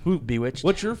it. right. Who? Bewitched.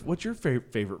 What's your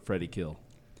favorite Freddy kill?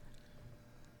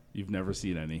 You've never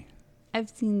seen any. I've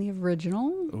seen the original.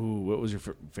 Ooh, what was your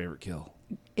favorite kill?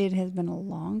 It has been a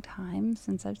long time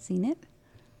since I've seen it.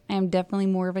 I am definitely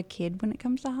more of a kid when it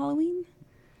comes to Halloween.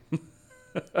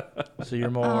 So you're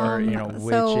more,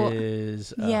 so-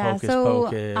 witches, Yeah, Hocus so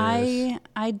Pocus.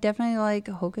 I definitely like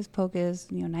Hocus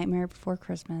Pocus, Nightmare Before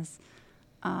Christmas.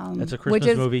 That's a which Christmas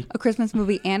is movie. a Christmas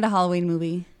movie and a Halloween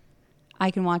movie.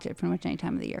 I can watch it pretty much any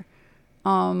time of the year.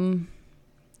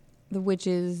 The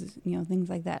witches, things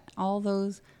like that. All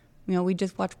those, we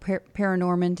just watched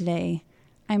Paranorman today.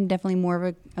 I'm definitely more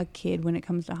of a kid when it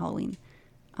comes to Halloween.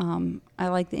 I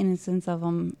like the innocence of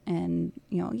them, and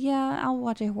I'll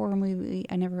watch a horror movie.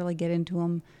 I never really get into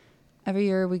them. Every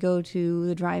year we go to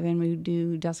the drive-in. We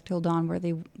do Dusk Till Dawn, where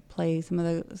they play some of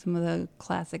the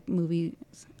classic movies.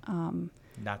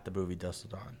 Not the movie Dust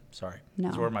Till Dawn. Sorry, No.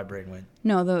 that's where my brain went.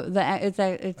 No, it's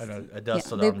I know a Dust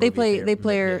Till they Dawn movie.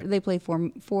 they play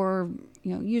four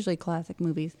usually classic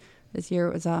movies. This year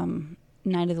it was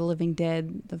Night of the Living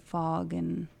Dead, The Fog,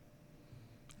 and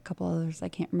a couple others I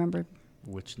can't remember.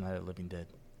 Which Night of the Living Dead?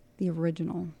 The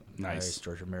original. Nice.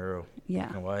 George Romero. Yeah.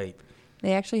 Black and white.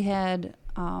 They actually had,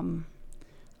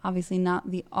 obviously not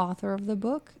the author of the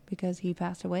book because he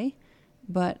passed away,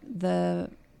 but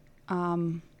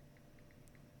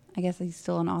I guess he's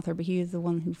still an author, but he is the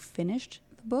one who finished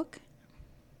the book.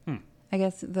 I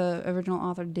guess the original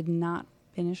author did not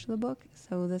finish the book,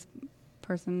 so this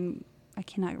person, I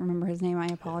cannot remember his name, I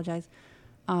apologize.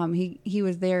 He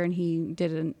was there and he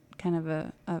did a kind of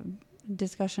a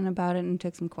discussion about it and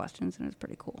took some questions, and it was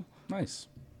pretty cool. Nice.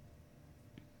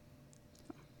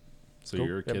 So Cool.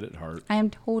 you're a kid at heart. I am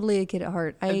totally a kid at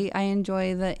heart. I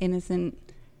enjoy the innocent,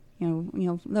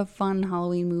 the fun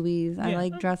Halloween movies. I Yeah.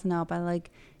 like dressing up. I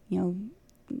like,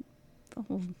 the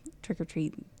whole trick or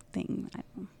treat thing.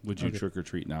 Would you Okay. trick or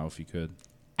treat now if you could?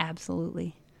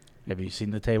 Absolutely. Have you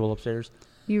seen the table upstairs?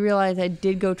 You realize I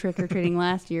did go trick or treating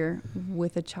last year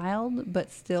with a child,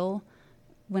 but still,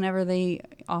 whenever they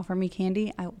offer me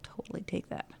candy, I will totally take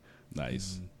that.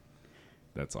 Nice.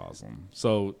 That's awesome.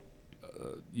 So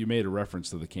you made a reference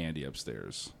to the candy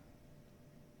upstairs.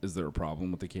 Is there a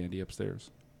problem with the candy upstairs?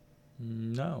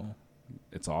 No.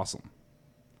 It's awesome.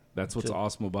 That's what's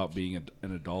awesome about being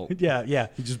an adult. Yeah.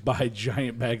 You just buy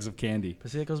giant bags of candy. But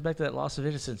see, it goes back to that loss of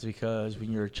innocence because when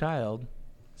you're a child,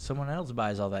 someone else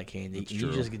buys all that candy That's and true.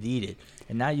 you just get to eat it.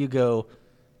 And now you go,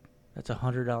 that's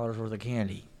 $100 worth of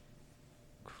candy.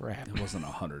 Crap. It wasn't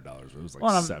 $100. It was like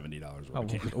Well, $70 worth Oh, of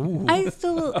candy. ooh. I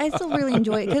still really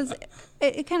enjoy it because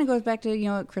it kind of goes back to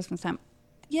at Christmas time.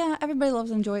 Yeah, everybody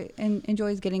loves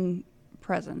enjoys getting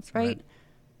presents, right?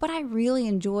 But I really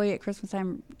enjoy at Christmas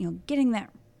time, getting that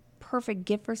perfect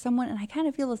gift for someone, and I kind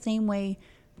of feel the same way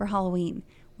for Halloween,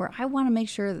 where I want to make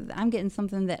sure that I'm getting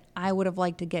something that I would have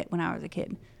liked to get when I was a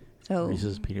kid. So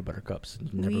Reese's peanut butter cups.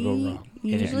 You never we go wrong.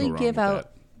 usually go wrong give with out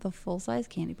that. the full-size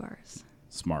candy bars.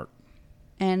 Smart.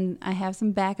 And I have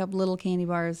some backup little candy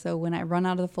bars, so when I run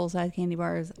out of the full-size candy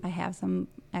bars, I have some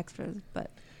extras.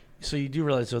 But So you do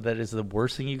realize, though, that is the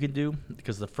worst thing you can do?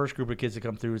 Because the first group of kids that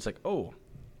come through, it's like, oh,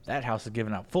 that house is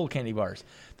giving out full candy bars.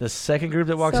 The second group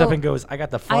that walks So, up and goes, I got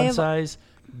the fun size,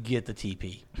 get the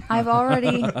TP. I've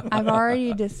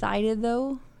already decided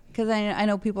though, because I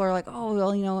know people are like, oh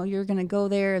well, you're gonna go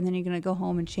there and then you're gonna go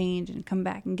home and change and come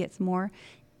back and get some more.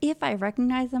 If I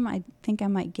recognize them, I think I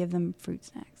might give them fruit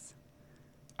snacks.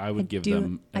 I would give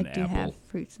them an I do apple. have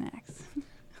fruit snacks.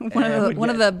 one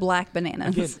of the black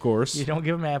bananas. Again, Of course. You don't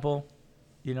give them apple.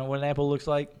 You know what an apple looks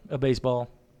like? A baseball.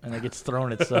 And it gets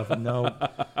thrown at stuff. No.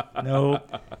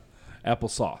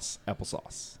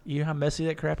 Applesauce. You know how messy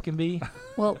that crap can be?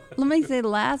 Well, let me say,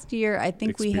 last year I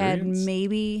think we had Experience?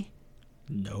 maybe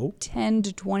Nope. 10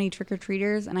 to 20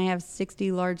 trick-or-treaters, and I have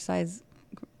 60 large-size,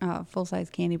 full-size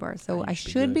candy bars. So I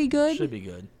should be good. Should be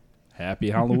good. Happy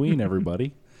Halloween,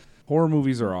 everybody. Horror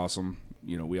movies are awesome.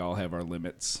 We all have our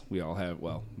limits. We all have,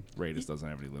 Radis doesn't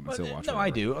have any limits. He'll watch No, whatever. I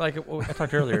do. Like I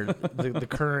talked earlier, the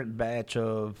current batch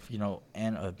of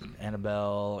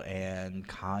Annabelle and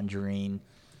Conjuring.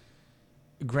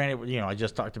 Granted, I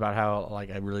just talked about how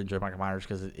I really enjoy Michael Myers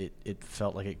because it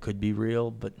felt like it could be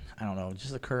real, but I don't know.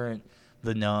 Just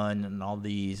the Nun and all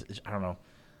these, I don't know.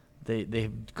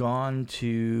 they've gone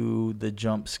to the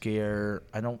jump scare.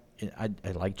 I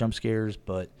like jump scares,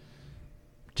 but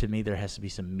to me there has to be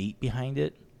some meat behind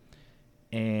it.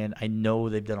 And I know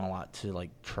they've done a lot to like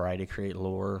try to create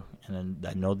lore, and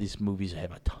I know these movies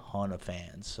have a ton of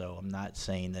fans. So I'm not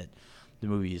saying that the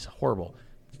movie is horrible.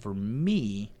 For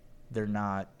me, they're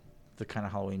not the kind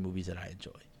of Halloween movies that I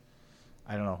enjoy.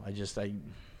 I don't know. I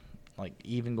like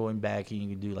even going back, and you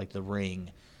can do like The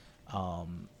Ring,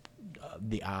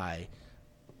 The Eye.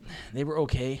 They were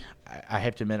okay. I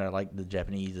have to admit, I like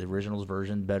the originals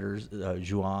version better.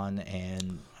 Ju-on,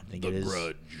 and I think it is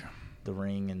Grudge. The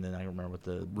Ring, and then I don't remember what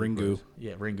the Ringu.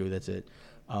 Yeah, Ringu. That's it.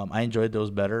 I enjoyed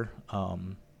those better.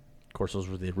 Of course, those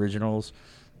were the originals.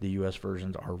 The U.S.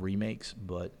 versions are remakes,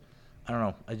 but I don't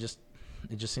know. It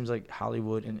just seems like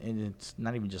Hollywood, and it's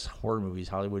not even just horror movies.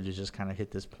 Hollywood has just kind of hit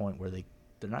this point where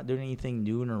they're not doing anything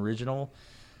new and original,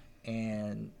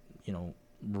 and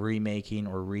remaking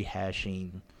or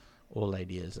rehashing old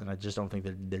ideas. And I just don't think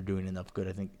they're doing enough good.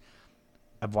 I think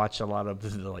I've watched a lot of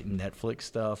the like Netflix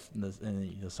stuff and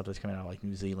the stuff that's coming out of like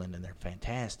New Zealand, and they're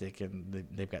fantastic, and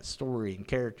they've got story and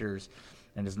characters,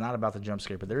 and it's not about the jump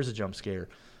scare, but there is a jump scare.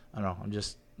 I don't know.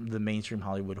 The mainstream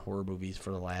Hollywood horror movies for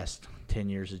the last 10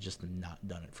 years has just not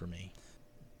done it for me.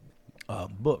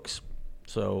 Books.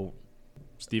 So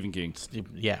Stephen King.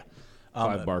 Yeah.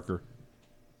 Clive Barker.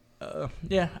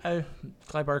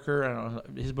 Clive Barker, I don't know.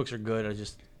 His books are good.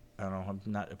 I don't know. I'm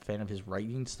not a fan of his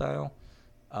writing style.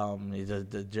 He's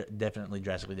definitely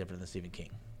drastically different than Stephen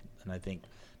King. And I think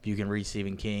if you can read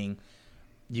Stephen King,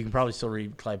 you can probably still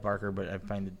read Clive Barker, but I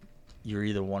find that you're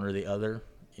either one or the other.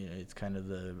 It's kind of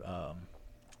the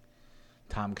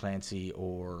Tom Clancy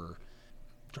or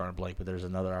drawing a blank, but there's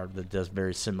another artist that does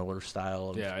very similar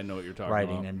style of I know what you're talking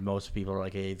writing, about. and most people are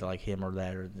like, hey, they like him or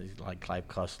that, or they like Clive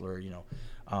Cussler.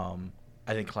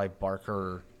 I think Clive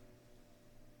Barker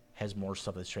has more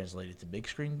stuff that's translated to big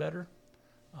screen better.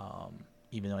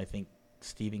 Even though I think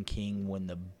Stephen King, when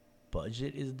the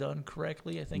budget is done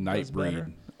correctly, I think does better.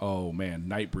 Nightbreed. Oh man,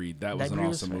 Nightbreed. That was an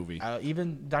awesome movie.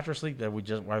 Even Dr. Sleep that we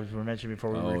mentioned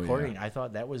before we were recording, I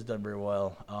thought that was done very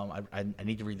well. I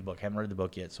need to read the book. I haven't read the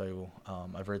book yet, so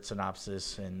I've read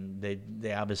synopsis, and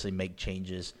they obviously make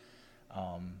changes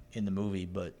in the movie,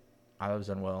 but I thought it was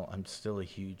done well. I'm still a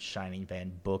huge Shining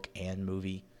fan, book and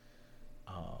movie.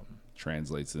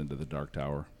 Translates into The Dark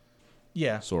Tower.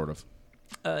 Yeah, Sort of.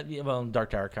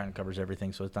 Dark Tower kind of covers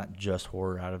everything, so it's not just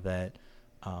horror out of that.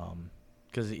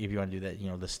 Because if you want to do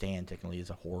that, The Stand technically is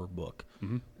a horror book.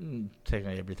 Mm-hmm.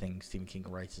 Technically, everything Stephen King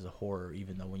writes is a horror,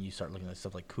 even though when you start looking at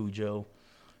stuff like Cujo,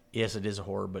 yes, it is a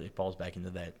horror, but it falls back into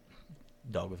that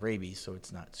dog with rabies, so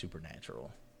it's not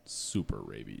supernatural. Super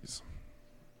rabies.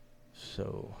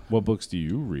 So, what books do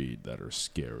you read that are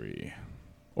scary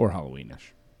or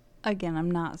Halloweenish? Again, I'm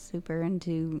not super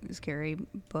into scary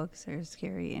books or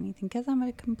scary anything because I'm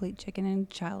a complete chicken and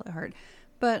child at heart.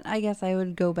 But I guess I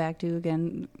would go back to,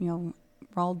 again,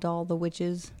 Roald Dahl, The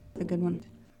Witches, a good one.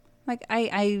 Like,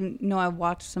 I know I've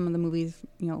watched some of the movies,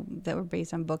 that were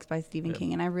based on books by Stephen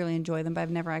King, and I really enjoy them, but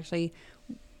I've never actually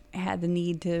had the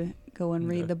need to go and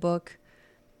read the book.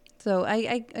 So,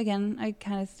 I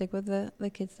kind of stick with the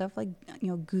kid stuff, like,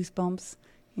 Goosebumps.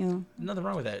 Nothing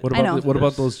wrong with that. What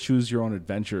about those Choose Your Own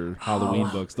Adventure Halloween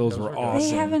books? Those were awesome.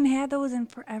 They haven't had those in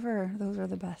forever. Those are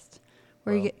the best.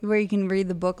 Where you can read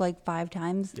the book like 5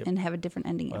 times and have a different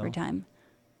ending every time.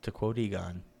 To quote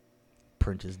Egon,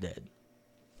 print is dead.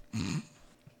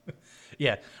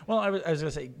 Yeah. Well, I was going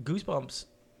to say Goosebumps.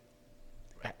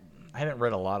 I haven't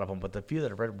read a lot of them, but the few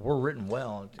that I've read were written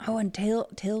well. Oh, and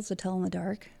Tales to Tell in the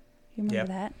Dark. You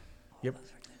remember that? Yep.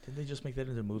 Did they just make that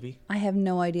into a movie? I have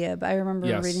no idea, but I remember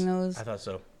reading those. I thought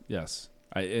so. Yes.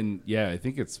 I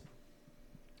think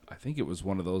it was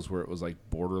one of those where it was like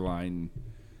borderline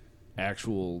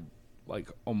actual, like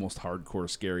almost hardcore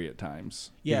scary at times.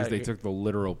 Yeah. Because they took the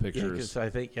literal pictures. Yeah,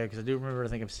 because I do remember, I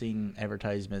think I've seen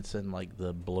advertisements and like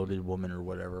the bloated woman or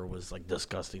whatever was like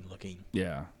disgusting looking.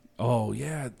 Yeah. Oh,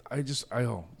 yeah.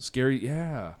 Scary.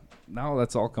 Yeah. Now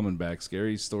that's all coming back.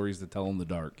 Scary stories to tell in the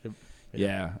dark. Yep.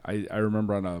 Yeah, I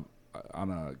remember on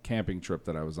a camping trip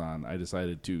that I was on, I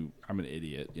decided I'm an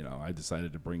idiot, I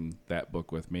decided to bring that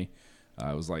book with me.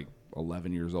 I was like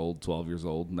 11 years old, 12 years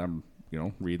old, and I'm,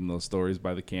 reading those stories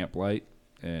by the camp light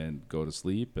and go to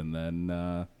sleep, and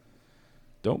then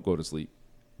don't go to sleep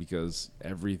because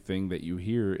everything that you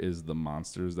hear is the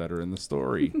monsters that are in the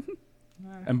story.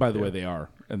 And by the way, they are,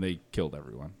 and they killed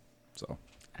everyone. So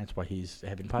that's why he's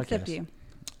having podcasts. Except you.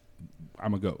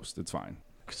 I'm a ghost. It's fine.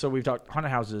 So we've talked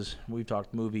haunted houses, we've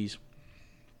talked movies,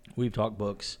 we've talked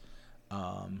books,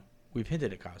 we've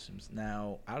hinted at costumes.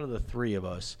 Now, out of the three of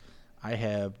us, I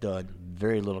have done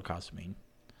very little costuming.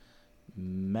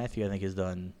 Matthew, I think, has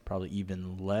done probably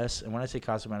even less. And when I say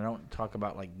costuming, I don't talk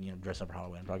about like dress up for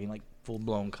Halloween. I'm talking like full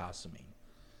blown costuming.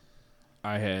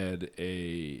 I had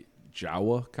a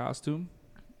Jawa costume.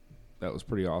 That was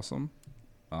pretty awesome.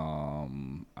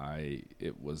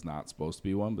 It was not supposed to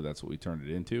be one, but that's what we turned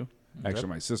it into. Actually,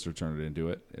 my sister turned it into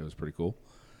it. It was pretty cool.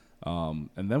 And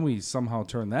then we somehow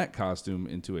turned that costume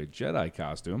into a Jedi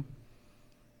costume.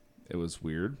 It was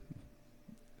weird.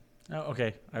 Oh,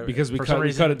 okay. Because we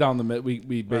cut it down the mid.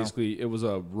 We basically it was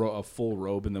a full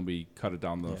robe, and then we cut it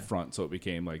down the front, so it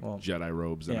became like Jedi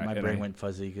robes. Yeah, my brain went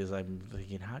fuzzy because I'm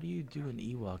thinking, how do you do an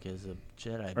Ewok as a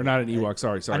Jedi? Or not an Ewok?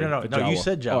 Sorry. I don't know. No, you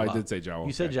said Jawa. Oh, I did say Jawa.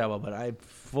 You said Jawa, but I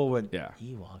full went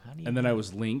Ewok. How do you? And then I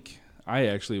was Link. I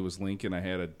actually was Link, and I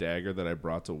had a dagger that I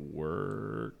brought to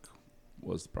work.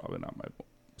 Was probably not my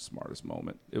smartest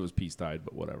moment. It was peace-tide,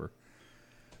 but whatever.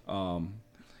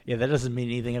 Yeah, that doesn't mean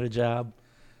anything at a job.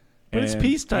 But it's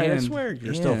peacetime, I swear.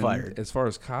 You're still fired. As far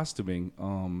as costuming,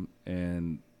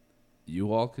 and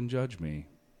you all can judge me,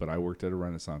 but I worked at a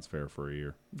Renaissance fair for a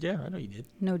year. Yeah, I know you did.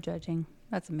 No judging.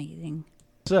 That's amazing.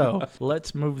 So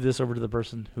let's move this over to the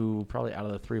person who probably out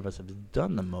of the three of us have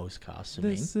done the most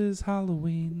costuming. This is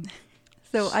Halloween.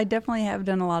 So I definitely have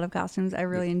done a lot of costumes. I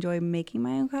really enjoy making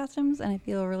my own costumes, and I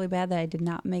feel really bad that I did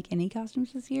not make any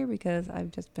costumes this year because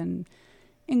I've just been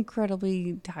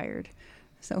incredibly tired.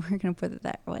 So we're going to put it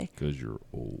that way. Because you're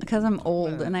old. Because I'm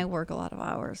old and I work a lot of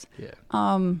hours. Yeah.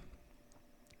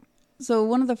 So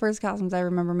one of the first costumes I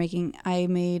remember making, I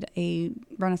made a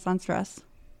Renaissance dress.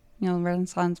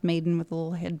 Renaissance maiden with a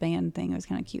little headband thing. It was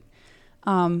kind of cute.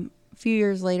 A few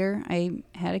years later, I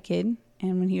had a kid.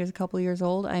 And when he was a couple years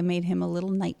old, I made him a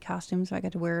little knight costume. So I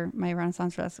got to wear my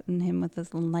Renaissance dress and him with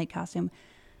this little knight costume.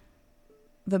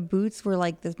 The boots were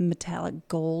like this metallic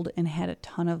gold and had a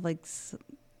ton of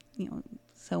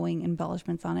sewing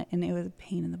embellishments on it, and it was a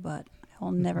pain in the butt. I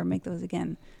will never make those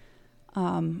again.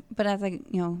 But as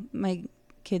my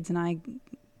kids and I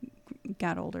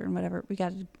got older and whatever, we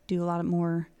got to do a lot of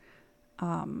more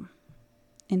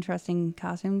interesting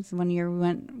costumes. One year we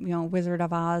went, Wizard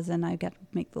of Oz, and I got to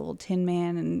make the little Tin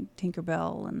Man and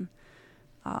Tinkerbell, and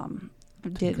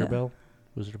Tinkerbell,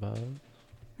 Wizard of Oz.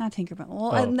 Not Tinkerbell.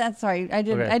 Well, that's sorry. I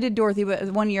did Dorothy,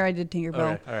 but one year I did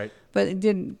Tinkerbell. All right. But it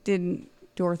did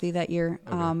Dorothy that year.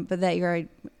 Okay. But that year,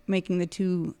 making the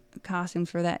two costumes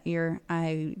for that year,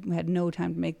 I had no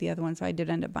time to make the other one, so I did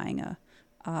end up buying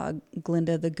a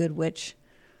Glinda the Good Witch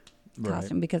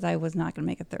costume because I was not going to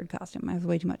make a third costume. I was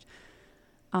way too much.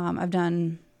 I've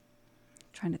done.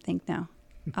 Trying to think now.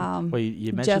 Well,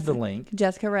 you mentioned the Link.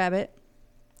 Jessica Rabbit,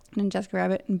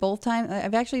 and both times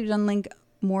I've actually done Link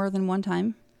more than one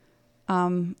time.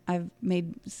 I've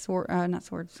made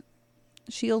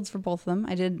shields for both of them.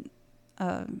 I did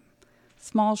a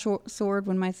small sword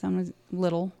when my son was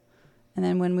little, and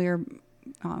then when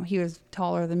he was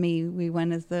taller than me, we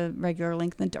went as the regular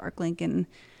Link and the Dark Link, and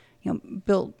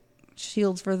built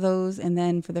shields for those. And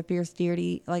then for the Fierce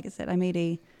Deity, like I said, I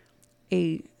made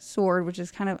a sword, which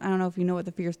is kind of, I don't know if you know what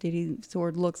the Fierce Deity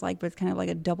sword looks like, but it's kind of like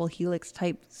a double helix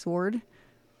type sword,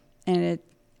 and it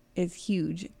is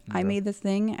huge. Okay. I made this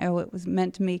thing. It was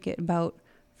meant to make it about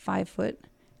 5 foot,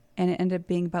 and it ended up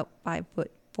being about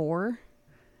 5'4".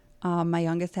 My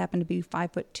youngest happened to be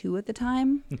 5'2" at the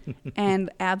time, and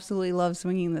absolutely loved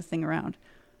swinging this thing around.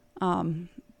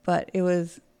 But it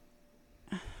was,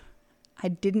 I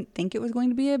didn't think it was going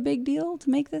to be a big deal to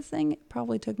make this thing. It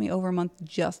probably took me over a month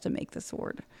just to make the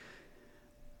sword.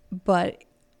 But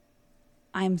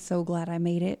I'm so glad I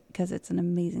made it because it's an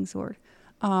amazing sword.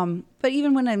 But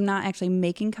even when I'm not actually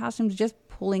making costumes, just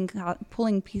pulling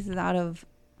pieces out of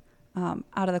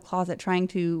the closet, trying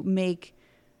to make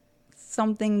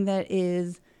something that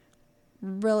is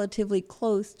relatively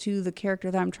close to the character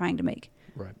that I'm trying to make.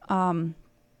 Right.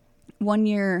 One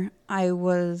year I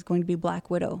was going to be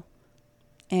Black Widow,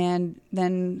 and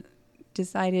then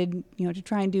decided, to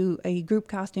try and do a group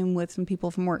costume with some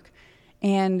people from work.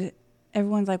 And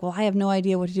everyone's like, well, I have no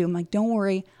idea what to do. I'm like, don't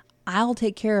worry, I'll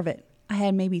take care of it. I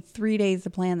had maybe 3 days to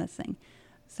plan this thing.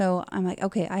 So I'm like,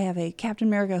 okay, I have a Captain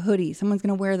America hoodie. Someone's going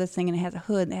to wear this thing, and it has a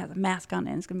hood, and it has a mask on it,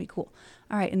 and it's going to be cool.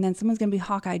 All right, and then someone's going to be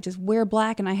Hawkeye. Just wear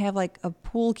black, and I have like a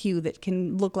pool cue that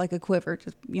can look like a quiver.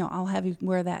 Just, I'll have you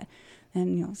wear that.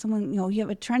 And, someone, you have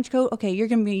a trench coat. Okay, you're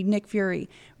going to be Nick Fury.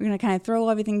 We're going to kind of throw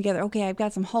everything together. Okay, I've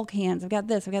got some Hulk hands. I've got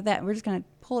this. I've got that. We're just going to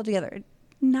pull it together.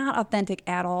 Not authentic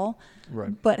at all.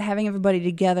 Right. But having everybody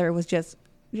together was just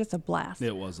a blast.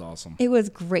 It was awesome. It was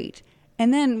great.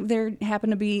 And then there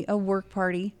happened to be a work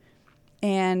party,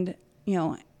 and,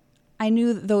 I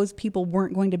knew that those people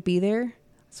weren't going to be there,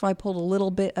 So I pulled a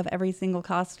little bit of every single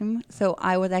costume. So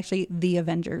I was actually the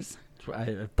Avengers.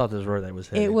 I thought this was where that was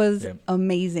headed. It was Yeah.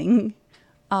 amazing.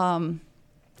 And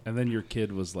then your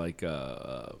kid was like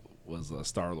was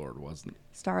Star-Lord, wasn't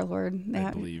Star-Lord.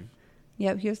 I believe.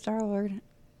 Yep, he was Star-Lord.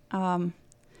 I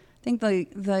think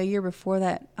the year before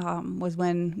that was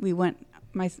when we went.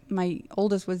 My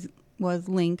oldest was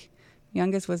Link,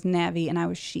 youngest was Navi, and I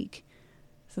was Sheik.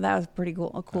 So that was pretty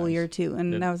cool, a cool Nice. year too.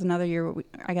 And Yep. that was another year where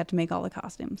I got to make all the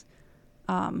costumes.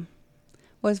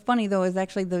 What's funny though is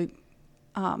actually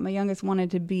my youngest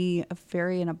wanted to be a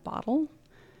fairy in a bottle,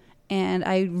 and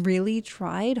I really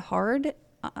tried hard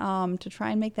to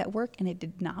try and make that work, and it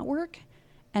did not work.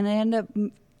 And I ended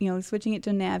up, switching it to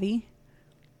Navi,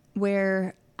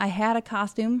 where I had a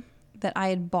costume that I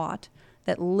had bought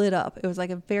that lit up. It was like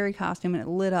a fairy costume, and it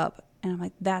lit up, and I'm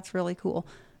like, that's really cool.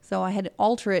 So I had to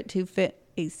alter it to fit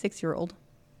a 6-year-old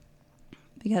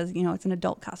because it's an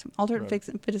adult costume. Alter it to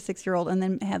fit a 6-year-old, and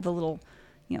then had the little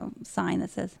sign that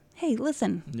says, "Hey,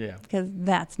 listen," Yeah. because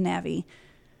that's Navi.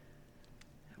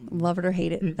 Love it or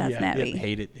hate it, that's Yeah, Navi. yeah,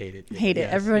 hate it. Hate it.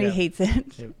 Yes, Everybody yeah. hates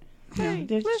it. Yep. Hey,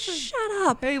 just shut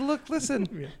up. Hey, look, listen.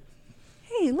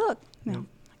 Hey, look. No.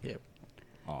 Yeah.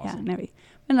 Awesome. Yeah, Navi.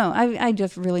 But no, I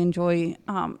just really enjoy.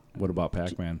 What about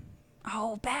Pac-Man?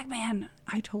 Oh, Pac-Man.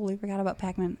 I totally forgot about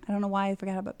Pac-Man. I don't know why I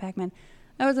forgot about Pac-Man.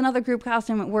 That was another group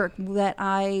costume at work that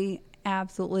I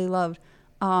absolutely loved.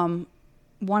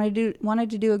 Wanted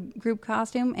to do a group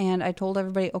costume, and I told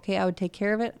everybody, okay, I would take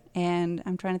care of it. And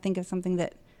I'm trying to think of something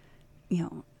that,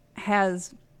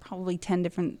 has probably 10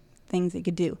 different things it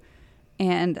could do.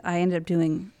 And I ended up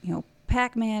doing,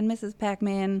 Pac-Man, Mrs.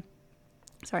 Pac-Man.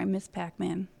 Sorry, Miss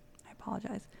Pac-Man. I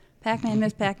apologize. Pac-Man,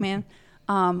 Miss Pac-Man.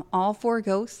 All 4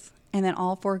 ghosts, and then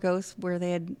all 4 ghosts where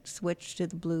they had switched to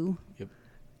the blue. Yep.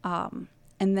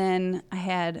 And then I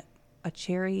had a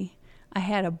cherry. I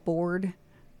had a board.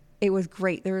 It was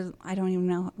great. There was, I don't even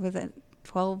know, was it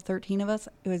 12, 13 of us?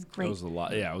 It was great. It was a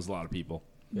lot. Yeah, it was a lot of people.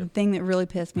 The thing that really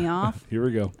pissed me off. Here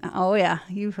we go. Oh, yeah.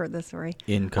 You've heard this story.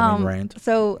 Incoming rant.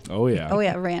 So, Oh yeah. oh,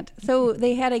 yeah, rant. So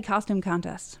they had a costume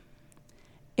contest.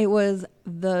 It was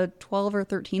the 12 or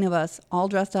 13 of us all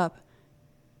dressed up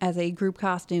as a group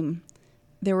costume.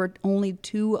 There were only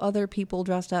 2 other people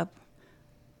dressed up.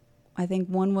 I think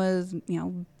one was,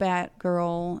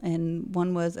 Batgirl, and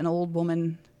one was an old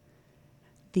woman.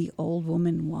 The old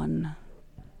woman won.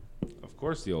 Of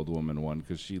course, the old woman won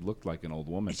because she looked like an old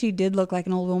woman. She did look like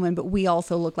an old woman, but we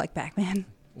also looked like Pac-Man.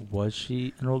 Was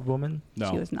she an old woman?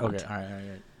 No. She was not. Okay. All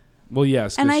right. Well,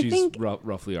 yes, And because I she's think-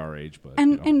 roughly our age. But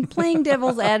And playing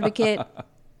devil's advocate,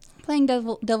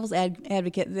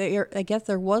 I guess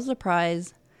there was a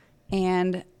prize,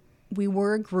 and we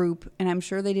were a group, and I'm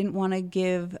sure they didn't want to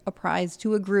give a prize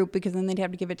to a group because then they'd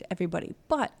have to give it to everybody.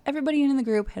 But everybody in the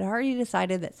group had already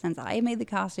decided that since I made the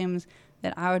costumes,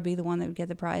 that I would be the one that would get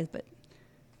the prize, but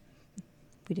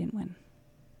we didn't win.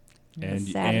 and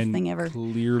the saddest and thing ever.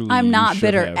 Clearly, I'm you not should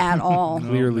bitter have. at all.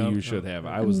 Clearly, No, you should have.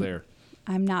 I was there.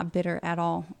 I'm not bitter at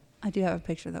all. I do have a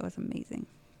picture that was amazing.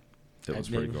 That was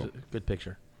pretty cool. a good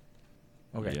picture.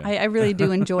 Okay. Yeah. I really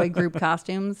do enjoy group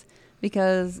costumes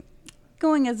because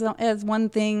going as one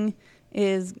thing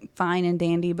is fine and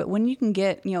dandy, but when you can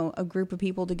get a group of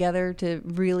people together to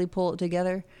really pull it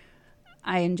together,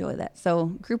 I enjoy that. So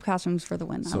group costumes for the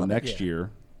win. I So love next Yeah.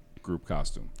 year, group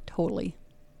costume. it. Totally.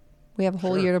 We have a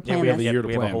whole Sure. year to Yeah, plan we have this. a year to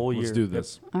we have a plan. whole Let's year. do Yep.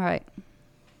 this. All right.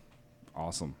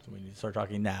 Awesome. So we need to start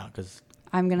talking now because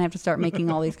I'm gonna have to start making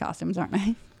all these costumes, aren't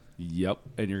I? Yep.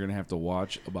 And you're gonna have to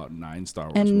watch about 9 Star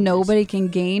Wars And movies. nobody can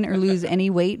gain or lose any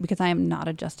weight because I am not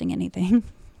adjusting anything.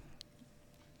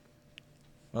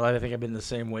 well, I think I've been the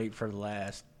same weight for the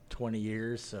last 20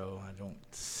 years, so I don't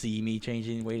see me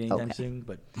changing weight anytime Okay. soon.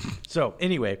 But so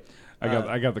anyway, I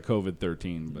got the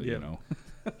COVID-13, but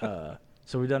yeah.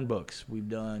 So we've done books, we've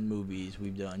done movies,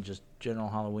 we've done just general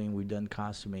Halloween, we've done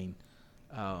costuming.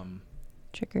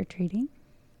 Trick or treating.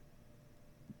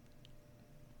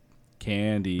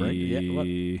 candy. Right,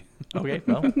 yeah, Okay,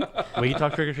 well, we can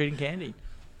talk trick or treating candy.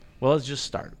 Well, let's just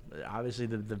start. Obviously,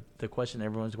 the question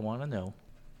everyone's going to want to know,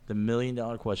 the $1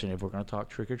 million question, if we're going to talk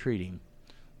trick or treating,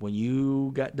 when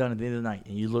you got done at the end of the night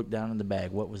and you looked down in the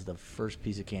bag, what was the first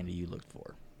piece of candy you looked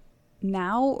for?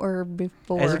 Now or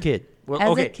before? As a kid. Well, As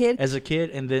a okay, kid? As a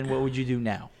kid, and then what would you do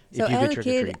now So if you as could a trick or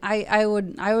kid,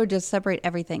 treat? I would just separate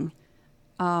everything.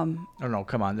 Oh no,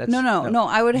 come on. That's No,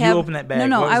 I would you have. open that bag. No,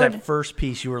 no, what was I that would first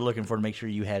piece you were looking for to make sure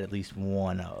you had at least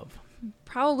one of?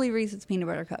 probably Reese's peanut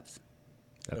butter cups.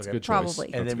 That's Okay. a good choice. Probably.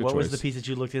 And That's a then good what was the choice. piece that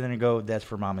you looked in there and go, that's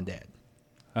for mom and dad?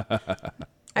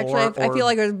 Actually, I feel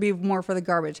like it would be more for the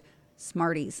garbage.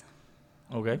 Smarties.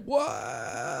 Okay. What?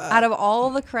 Out of all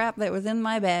the crap that was in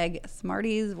my bag,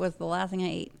 Smarties was the last thing I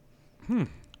ate.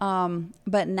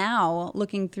 But now,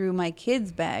 looking through my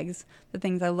kids' bags, the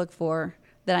things I look for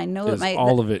that I know Is that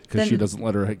all of it because she then- doesn't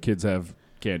let her kids have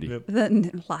candy. Yep.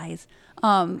 the lies.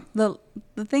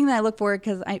 The thing that I look for,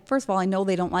 because first of all, I know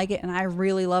they don't like it, and I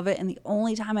really love it, and the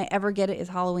only time I ever get it is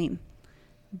Halloween.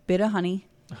 Bit of honey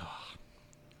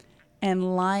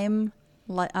and lime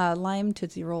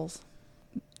Tootsie Rolls.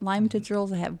 Lime Tootsie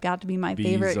Rolls have got to be my These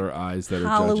favorite are eyes that are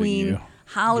Halloween judging you.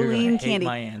 Halloween You're gonna hate candy.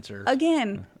 my answer.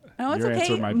 Again, no, it's Your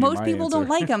answer okay. might be Most my people don't answer.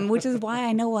 like them, which is why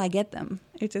I know I get them.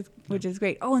 Which is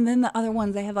great. Oh, and then the other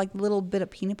ones, they have like a little bit of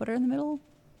peanut butter in the middle.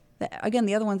 Again,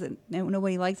 the other ones that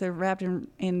nobody likes are wrapped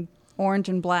in orange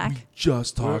and black.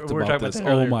 Just talked We were about talking about this. that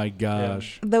Oh earlier. my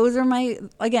gosh. Those are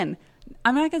again,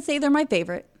 I'm not going to say they're my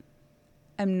favorite.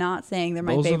 I'm not saying they're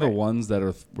my Those favorite. are the ones that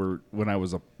were when I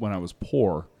was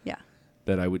poor Yeah.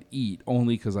 that I would eat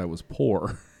only because I was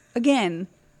poor. Again,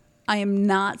 I am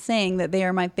not saying that they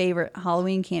are my favorite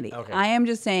Halloween candy. Okay. I am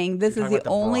just saying this You're is talking the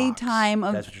about only Brock's. time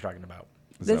of That's what you're talking about.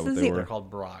 Is This that what is they the- were? They're called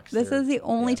Brock's. This They're- is the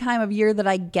only yeah. time of year that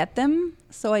I get them,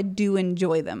 so I do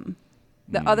enjoy them.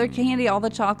 The other candy, all the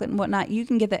chocolate and whatnot, you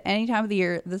can get that any time of the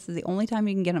year. This is the only time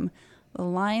you can get them. The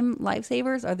Lime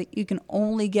Lifesavers are you can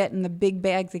only get in the big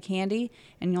bags of candy,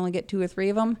 and you only get 2 or 3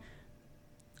 of them.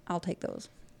 I'll take those.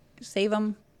 Save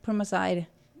them, put them aside,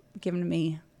 give them to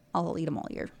me. I'll eat them all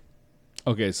year.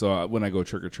 Okay, so when I go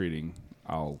trick or treating,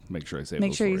 I'll make sure I save.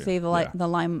 Make those sure for you save Yeah. the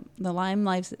lime not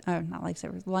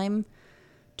Lifesavers, Lime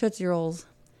Tootsie Rolls,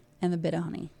 and the bit of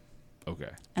honey. Okay,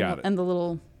 And got the, it. And the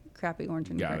little crappy orange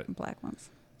and Got it. black ones.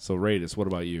 So Radis, what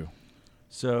about you?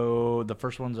 So the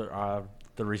first ones are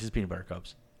the Reese's peanut butter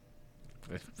cups.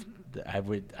 I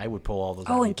would pull all those.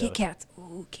 out Oh, and and eat Kit those. Kats.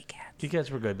 Ooh, Kit Kats. Kit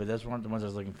Kats were good, but that's one of the ones I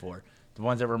was looking for. The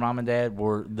ones that were mom and dad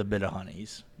were the bit of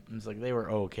honeys. It's like they were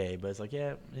okay, but it's like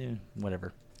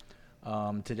whatever.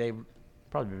 Today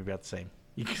probably be about the same.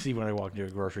 You can see when I walk into a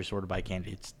grocery store to buy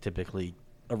candy, it's typically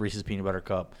a Reese's peanut butter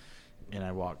cup, and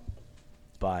I walk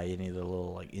by any of the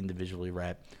little like individually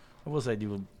wrapped. I will say I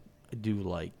do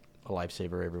like a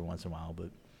Lifesaver every once in a while, but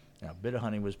bit of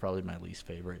honey was probably my least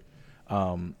favorite.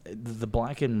 The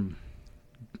black and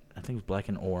I think it was black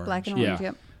and orange. Black and Yeah. orange,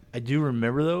 yep. I do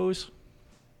remember those.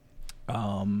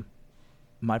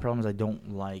 My problem is I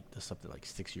don't like the stuff that like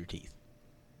sticks to your teeth.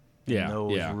 And Yeah,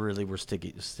 those yeah. really were stick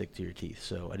to your teeth.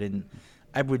 So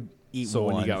I would eat So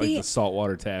one. when you got like See- the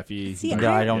saltwater taffy, See,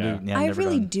 no, I don't yeah. do. Yeah, I I've never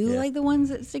really done- do yeah. like the ones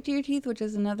that stick to your teeth, which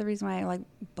is another reason why I like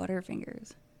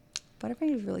Butterfingers.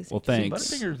 Butterfingers really stick Well, to your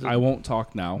thanks. Butterfingers- I won't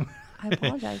talk now. I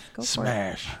apologize. Go for it.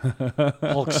 Smash.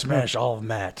 Hulk smash all of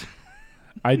Matt.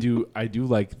 I do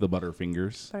like the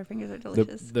Butterfingers. Butterfingers are The,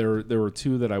 delicious. there were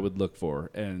 2 that I would look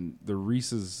for, and the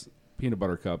Reese's peanut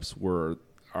butter cups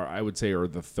I would say are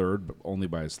the third, but only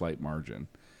by a slight margin.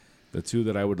 The 2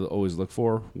 that I would always look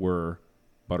for were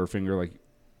Butterfinger,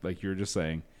 like you were just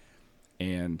saying,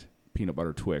 and peanut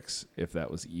butter Twix, if that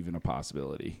was even a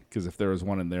possibility. Because if there was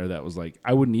one in there that was like,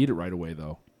 I wouldn't eat it right away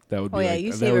though. That would Oh be yeah, like,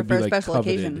 you that save would it be for a like special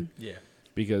coveted, occasion. Yeah.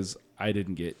 because I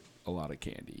didn't get a lot of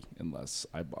candy unless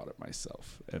I bought it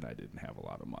myself, and I didn't have a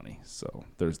lot of money. So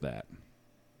there's that.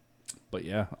 But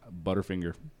yeah,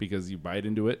 Butterfinger, because you bite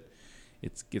into it,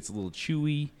 it gets a little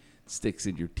chewy, sticks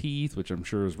in your teeth, which I'm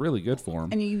sure is really good for them.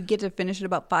 And you get to finish it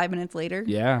about 5 minutes later.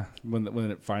 Yeah, when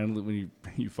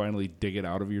you finally dig it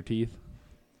out of your teeth,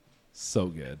 so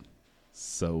good,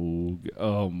 so good.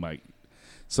 Oh my!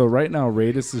 So right now,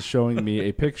 Radis is showing me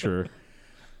a picture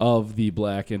of the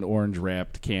black and orange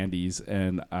wrapped candies,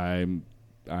 and I'm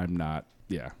not.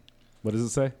 Yeah, what does it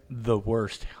say? The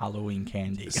worst Halloween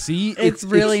candy. See, It's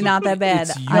really not that bad.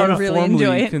 It's I really enjoy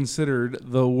uniformly it. considered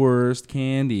the worst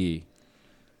candy.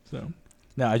 So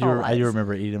No, I do. All I do lies.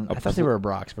 remember eating them. I thought they were a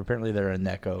Brock's, but apparently they're a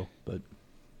Necco. But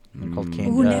they're called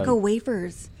candy. Ooh, Necco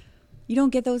wafers. You don't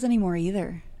get those anymore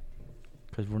either.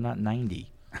 Because we're not 90.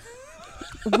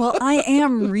 Well, I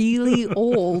am really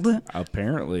old.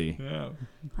 apparently,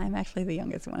 I'm actually the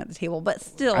youngest one at the table, but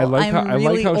still, I like I'm how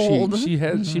really old.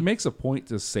 old. she makes a point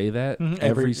to say that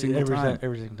every single time.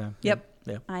 Every single time. Yep,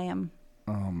 Yeah. I am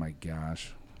Oh my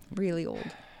gosh. really old.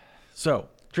 So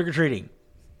trick or treating.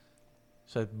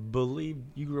 So I believe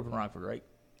you grew up in Rockford, right?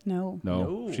 No, No,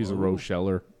 No. she's a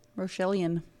Rochelleer.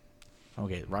 Rochellian.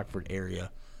 Okay, Rockford area.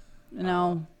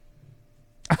 No,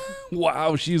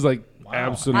 Wow, she's like Wow.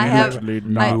 absolutely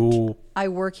not. No. I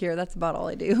work here. That's about all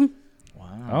I do.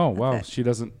 Wow. Oh wow, That's it. she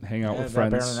doesn't hang out with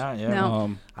apparently friends. not, yeah.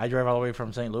 No. I drive all the way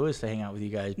from St. Louis to hang out with you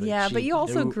guys. But Yeah, but she- you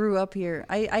also no. grew up here.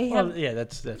 I have Well, yeah,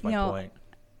 that's my you know, point.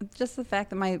 just the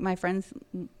fact that my friends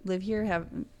live here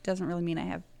doesn't really mean I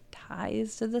have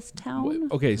ties to this town.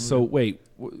 Okay, so wait.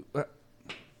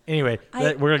 Anyway,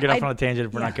 we're going to get off on a tangent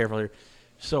if we're yeah. not careful here.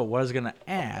 So what I was going to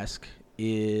ask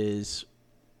is,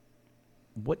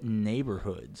 what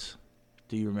neighborhoods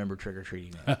do you remember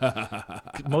trick-or-treating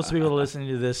in? Most people listening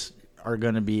to this are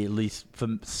going to be at least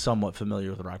somewhat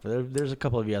familiar with Rockford. There's a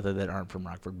couple of you out there that aren't from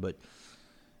Rockford, but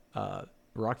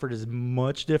Rockford is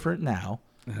much different now.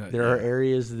 There are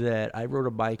areas that I rode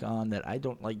a bike on that I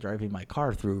don't like driving my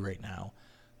car through right now.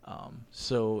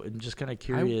 So I'm just kind of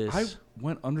curious. I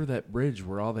went under that bridge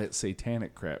where all that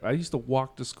satanic crap. I used to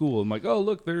walk to school. I'm like, oh,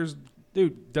 look, there's,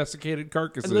 desiccated I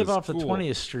carcasses. live off the Cool.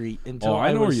 20th Street until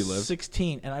I know was where you live.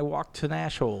 16, and I walked to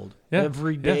Nashhold Yeah,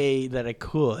 every day that I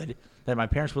could, that my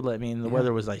parents would let me, and the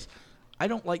weather was nice. I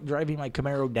don't like driving my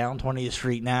Camaro down 20th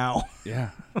Street now.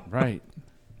 Yeah, right.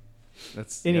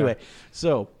 That's Anyway,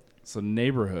 so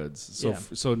neighborhoods. Yeah.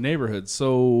 So neighborhoods.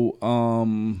 So we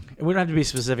don't have to be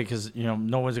specific because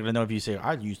no one's going to know if you say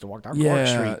I used to walk down Clark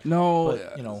Street. No,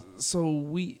 But,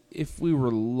 So if we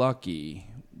were lucky,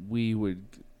 we would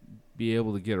be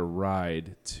able to get a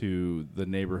ride to the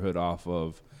neighborhood off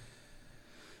of,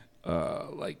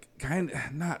 it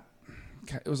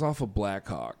was off of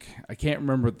Blackhawk. I can't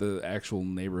remember what the actual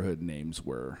neighborhood names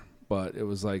were, but it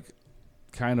was like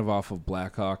kind of off of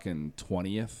Blackhawk and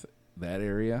 20th, that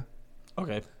area.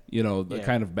 Okay.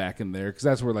 Kind of back in there, because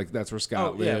that's where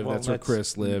Scott lived. Well, that's where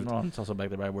Chris lived. Well, it's also back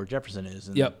there by where Jefferson is.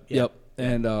 And, Yep.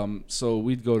 And so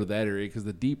we'd go to that area because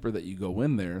the deeper that you go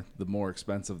in there, the more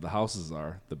expensive the houses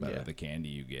are, the better the candy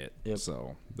you get. Yep.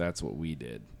 So that's what we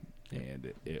did,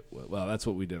 and that's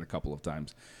what we did a couple of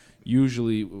times.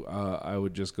 Usually, I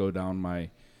would just go down my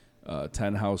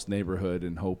 10-house neighborhood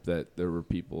and hope that there were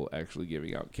people actually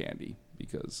giving out candy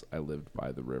because I lived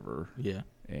by the river. Yeah.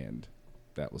 And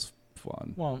that was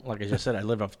fun. Well, like I just said, I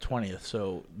live off 20th,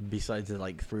 so besides the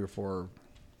 3 or 4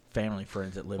 family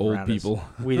friends that live Old around people.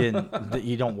 us, we didn't.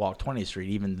 You don't walk 20th Street.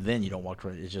 Even then, you don't walk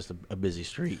 20th. It's just a busy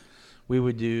street.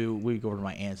 We'd go over to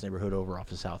my aunt's neighborhood over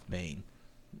off of South Main,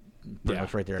 pretty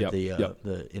much right there at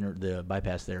the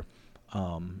bypass there,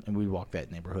 and we'd walk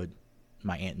that neighborhood.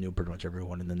 My aunt knew pretty much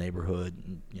everyone in the neighborhood,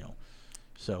 and,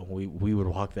 so we would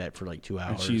walk that for 2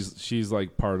 hours. And she's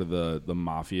like part of the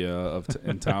mafia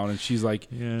in town, and she's like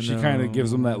she kind of gives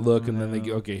them that look, and then they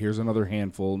go, okay, here's another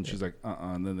handful, and she's like,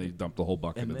 and then they dump the whole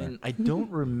bucket And in then there. I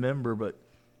don't remember, but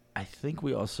I think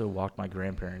we also walked my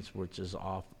grandparents, which is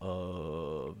off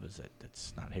of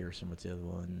that's not Harrison. What's the other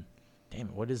one? Damn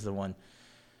it, what is the one?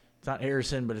 It's not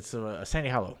Harrison, but it's Sandy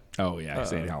Hollow. Oh yeah,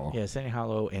 Sandy Hollow. Yeah, Sandy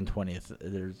Hollow and 20th.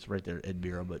 There's right there at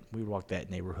Bureau, but we walked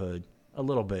that neighborhood a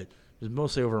little bit. It was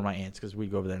mostly over my aunt's because we'd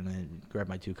go over there and then grab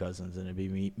my 2 cousins, and it'd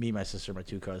be me, my sister, my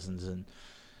 2 cousins, and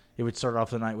it would start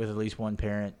off the night with at least one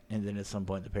parent, and then at some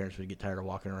point the parents would get tired of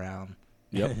walking around.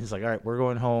 Yep. It's like, all right, we're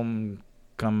going home,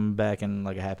 come back in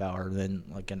a half hour, then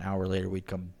an hour later we'd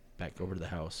come back over to the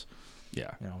house. Yeah.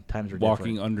 Times were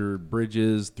Walking different. under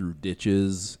bridges, through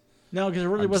ditches, No, because it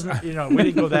really wasn't, we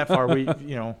didn't go that far. We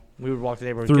would walk the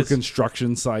neighborhood. through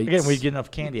construction sites. Again, we'd get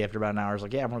enough candy after about an hour. It's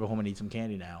like, yeah, I'm going to go home and eat some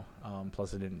candy now.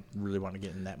 Plus, I didn't really want to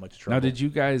get in that much trouble. Now, did you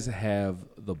guys have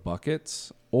the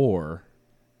buckets, or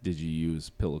did you use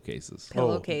pillowcases?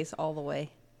 Pillowcase all the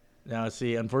way. Now,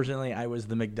 see, unfortunately, I was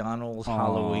the McDonald's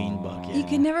Halloween bucket. You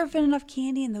can never fit enough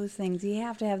candy in those things. You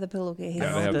have to have the pillowcase.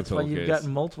 Yeah, they have That's the why you've pillowcase.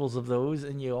 got multiples of those,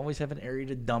 and you always have an area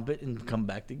to dump it and come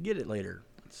back to get it later.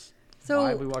 That's So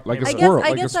why we walk Like a neighborhood. squirrel. I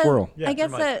like a guess squirrel. Yeah, I guess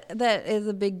pretty that is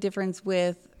a big difference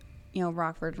with,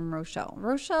 Rockford and Rochelle.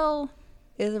 Rochelle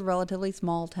is a relatively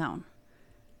small town.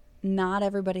 Not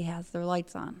everybody has their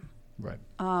lights on. Right.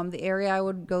 The area I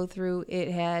would go through, it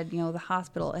had, the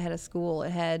hospital, it had a school,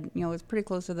 it had, it was pretty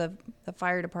close to the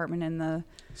fire department and the...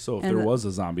 So if and there the- was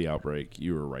a zombie outbreak,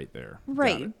 you were right there. Got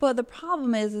Right. it. But the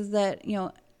problem is that,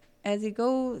 as you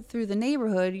go through the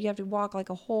neighborhood, you have to walk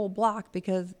a whole block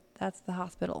because that's the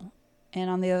hospital. And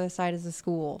on the other side is the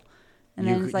school. And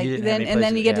You then it's c- you like, didn't have any then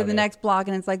place you to- get to yeah, the okay. next block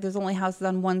and it's like there's only houses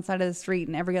on one side of the street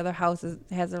and every other house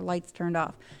has their lights turned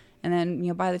off. And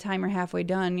then, by the time you're halfway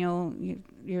done,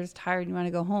 you're just tired and you want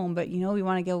to go home, but you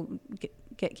want to go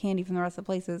get candy from the rest of the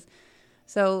places.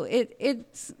 So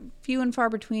it's few and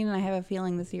far between, and I have a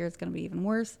feeling this year it's going to be even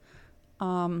worse.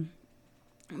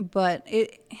 But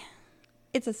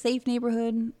it's a safe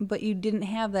neighborhood, but you didn't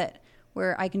have that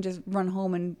where I can just run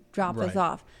home and drop this Right.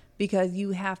 off because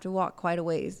you have to walk quite a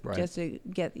ways Right. just to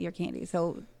get your candy.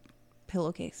 So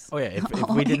pillowcase. Oh, yeah. If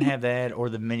we didn't have that or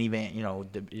the minivan,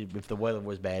 if the weather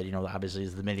was bad, obviously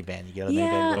it's the minivan. You get a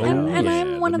Yeah, minivan. and yeah,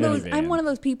 I'm one the of those. minivan. I'm one of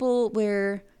those people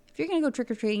where if you're gonna go trick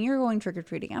or treating, you're going trick or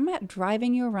treating. I'm not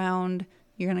driving you around.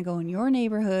 You're gonna go in your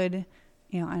neighborhood.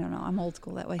 I don't know. I'm old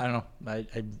school that way. I don't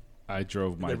know. I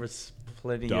drove my there was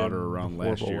plenty daughter of around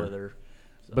last horrible year. weather.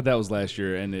 So. But that was last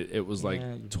year, and it was like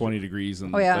Yeah, 20 degrees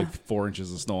and Oh, yeah. like 4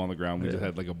 inches of snow on the ground. We just Yeah.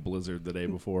 had like a blizzard the day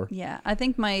before. Yeah, I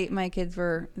think my kids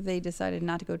they decided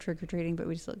not to go trick or treating, but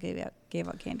we still gave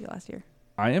out candy last year.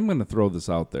 I am going to throw this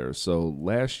out there. So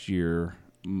last year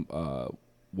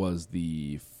was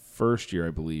the first year,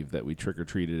 I believe, that we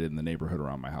trick-or-treated in the neighborhood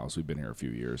around my house. We've been here a few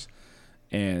years.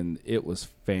 And it was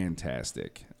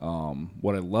fantastic.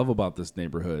 What I love about this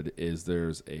neighborhood is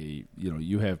there's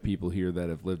you have people here that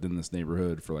have lived in this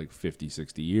neighborhood for like 50,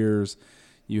 60 years.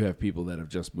 You have people that have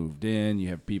just moved in. You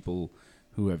have people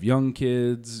who have young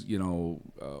kids,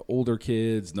 older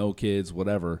kids, no kids,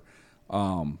 whatever.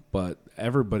 But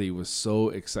everybody was so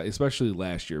excited, especially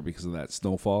last year because of that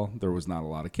snowfall. There was not a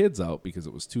lot of kids out because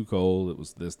it was too cold. It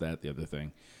was this, that, the other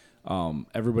thing.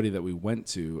 Everybody that we went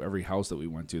to, every house that we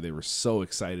went to, they were so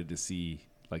excited to see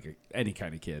like any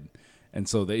kind of kid. And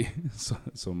so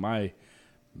my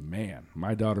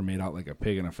daughter made out like a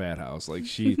pig in a fat house. Like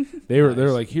they're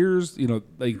like, here's,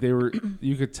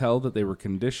 you could tell that they were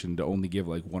conditioned to only give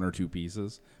like 1 or 2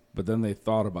 pieces, but then they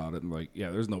thought about it and like,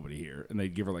 yeah, there's nobody here. And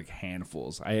they'd give her like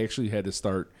handfuls. I actually had to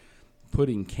start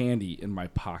putting candy in my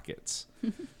pockets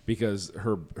because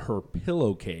her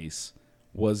pillowcase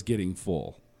was getting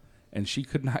full. And she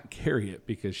could not carry it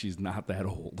because she's not that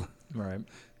old. Right.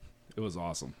 It was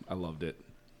awesome. I loved it.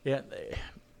 Yeah.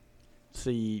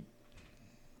 See,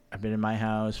 I've been in my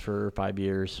house for 5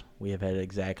 years. We have had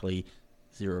exactly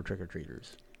 0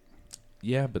 trick-or-treaters.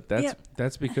 Yeah, but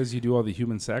that's because you do all the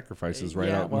human sacrifices right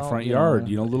out in the front you yard.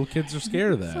 know. Little kids are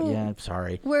scared of that. So- Yeah, I'm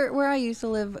sorry. Where I used to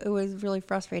live, it was really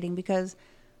frustrating because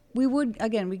we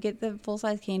get the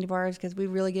full-size candy bars because we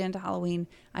really get into Halloween.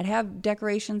 I'd have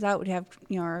decorations out. We'd have,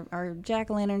 our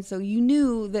jack-o'-lanterns. So you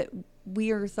knew that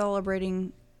we are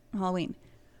celebrating Halloween.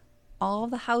 All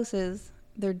of the houses,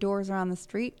 their doors are on the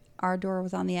street. Our door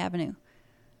was on the avenue.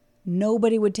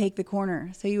 Nobody would take the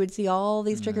corner. So you would see all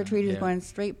these trick-or-treaters yeah. going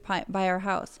straight by our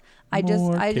house.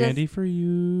 More candy for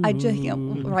you.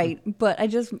 Right. But I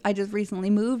just recently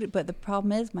moved. But the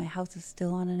problem is my house is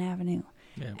still on an avenue.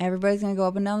 Yeah. Everybody's gonna go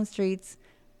up and down the streets,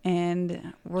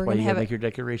 and we're Why gonna you have gotta make it. your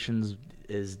decorations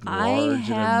as I large and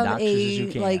have obnoxious as you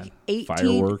can. 18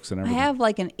 Fireworks and I everything. have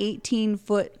like an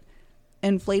 18-foot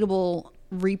inflatable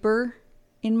Reaper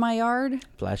in my yard.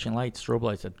 Flashing lights, strobe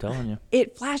lights. I'm telling you,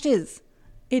 It flashes.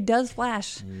 It does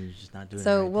flash. you're just not doing.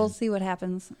 So it right we'll then. see what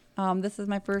happens. This is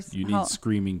my first. You need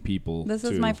screaming people. This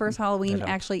is too. my first Halloween Yeah.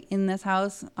 actually in this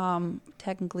house.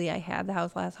 Technically, I had the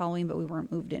house last Halloween, but we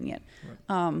weren't moved in yet.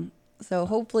 So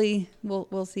hopefully,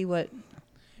 we'll see what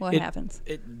happens.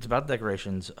 It's about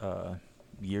decorations.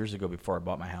 Years ago, before I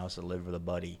bought my house, I lived with a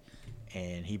buddy,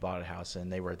 and he bought a house,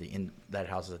 and they were at the end. That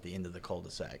house is at the end of the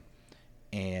cul-de-sac,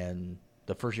 and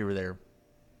the first year we were there,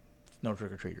 no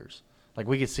trick or treaters. Like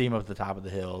we could see them up at the top of the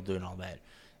hill doing all that,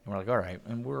 and we're like, all right,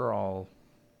 and we're all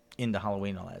into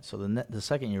Halloween and all that. So the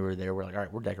second year we were there, we're like, all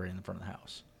right, we're decorating the front of the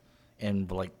house,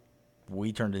 and like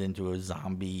we turned it into a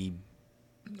zombie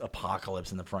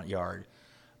apocalypse in the front yard.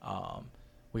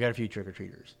 We got a few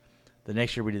trick-or-treaters. The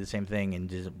next year we did the same thing and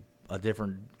did a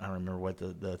different, I don't remember what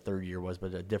the third year was,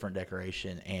 but a different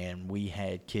decoration. And we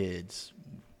had kids.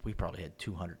 We probably had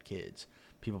 200 kids.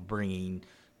 People bringing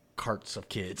carts of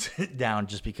kids down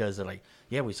just because they're like,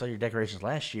 yeah, we saw your decorations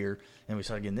last year and we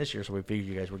saw it again this year, so we figured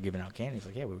you guys were giving out candy. It's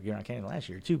like, yeah, we were giving out candy last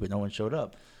year too, but no one showed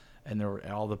up. And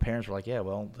all the parents were like, yeah,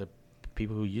 well, the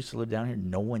people who used to live down here,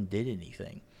 no one did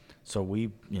anything. So we,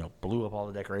 blew up all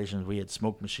the decorations. We had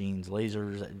smoke machines,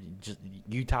 lasers. Just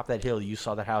you top that hill, you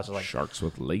saw that house. Like Sharks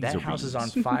with laser that house is on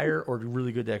beams. fire or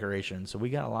really good decoration. So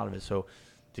we got a lot of it. So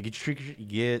to get your trick, you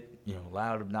get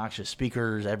loud, obnoxious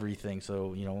speakers, everything.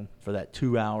 So for that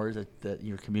 2 hours that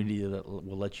your community that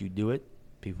will let you do it,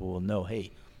 people will know,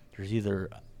 hey, there's either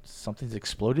something's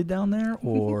exploded down there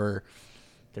or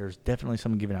there's definitely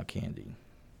someone giving out candy.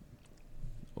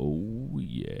 Oh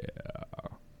yeah.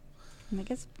 And I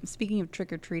guess speaking of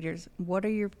trick-or-treaters, what are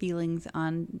your feelings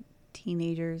on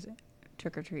teenagers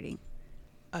trick-or-treating?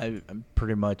 I'm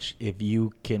pretty much, if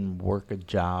you can work a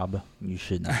job, you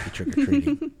should not be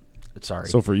trick-or-treating. Sorry.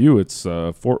 So for you, it's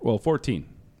 14,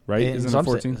 right? In Isn't it some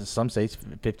 14? Some states,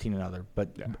 15 and other. But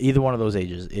Yeah. either one of those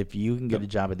ages, if you can get Yep. a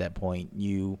job at that point,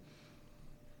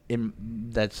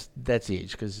 that's the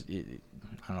age. Because,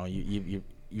 I don't know,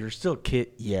 you're still a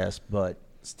kid, yes, but...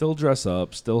 Still dress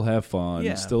up, still have fun,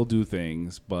 Yeah. still do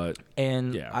things, but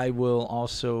And yeah. I will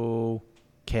also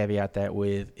caveat that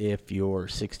with if you're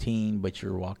 16 but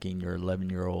you're walking your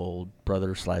 11-year-old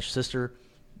brother/sister,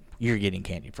 you're getting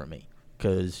candy from me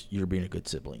because you're being a good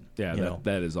sibling. yeah,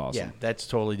 that is awesome. Yeah, that's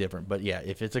totally different. But yeah,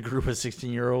 if it's a group of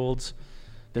 16-year-olds,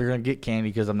 They're gonna get candy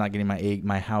because I'm not getting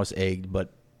my house egged,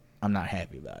 but I'm not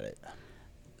happy about it.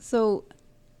 So,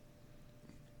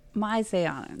 my say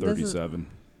on it. This is 37.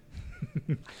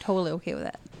 totally okay with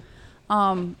that.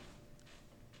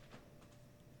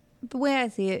 The way I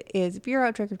see it is, if you're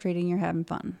out trick or treating, you're having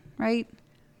fun, right?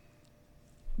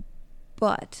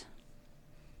 But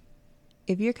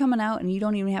if you're coming out and you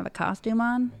don't even have a costume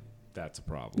on, That's a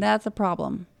problem. that's a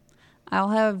problem. I'll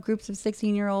have groups of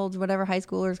 16-year-olds, whatever, high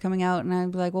schoolers coming out, and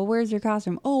I'd be like, well, where's your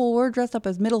costume? Oh, we're dressed up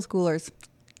as middle schoolers.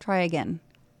 Try again.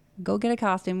 Go get a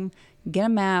costume, get a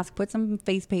mask, put some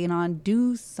face paint on,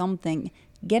 do something.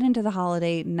 Get into the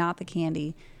holiday, not the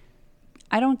candy.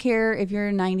 I don't care if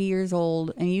you're 90 years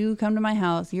old and you come to my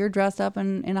house, you're dressed up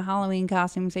in a Halloween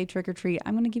costume, say trick or treat,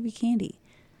 I'm going to give you candy.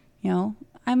 You know,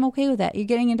 I'm okay with that. You're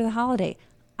getting into the holiday.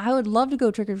 I would love to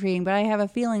go trick or treating, but I have a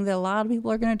feeling that a lot of people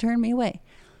are going to turn me away.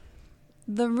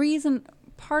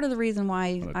 Part of the reason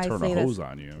why I turn say a this, hose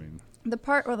on you. I mean, the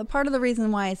part of the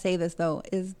reason why I say this though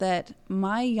is that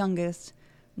my youngest,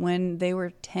 when they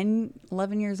were 10,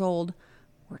 11 years old,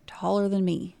 were taller than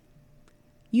me.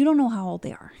 You don't know how old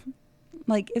they are.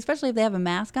 Like, especially if they have a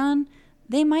mask on,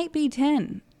 they might be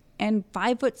 10 and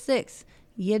 5'6".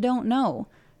 You don't know.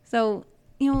 So,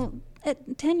 you know,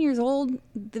 at 10 years old,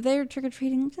 they're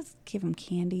trick-or-treating. Just give them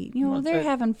candy. You know, Well, they're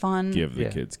having fun. give the Yeah.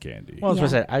 kids candy. Well, Yeah.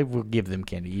 as I said, I will give them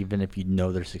candy even if you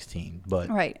know they're 16. But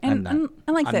Right. I'm And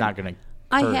like I I'm said, not gonna.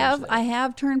 I encourage that.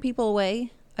 have turned people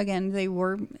away. Again, they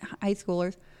were high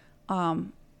schoolers.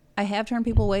 I have turned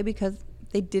people away because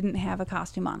they didn't have a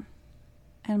costume on.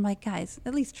 And I'm like, guys,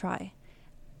 at least try.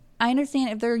 I understand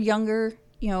if they're younger,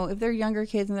 you know, if they're younger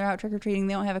kids and they're out trick-or-treating,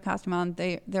 they don't have a costume on.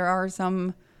 There are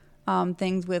some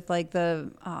things with like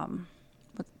the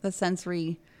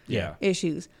sensory Yeah.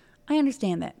 issues. I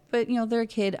understand that. But, you know, they're a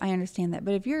kid. I understand that.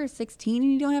 But if you're 16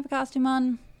 and you don't have a costume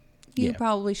on, you Yeah.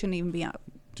 probably shouldn't even be out.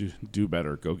 Do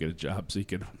better. Go get a job so you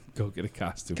can go get a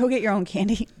costume. Go get your own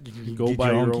candy. Go Get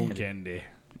buy your own candy. candy.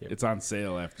 Yep. It's on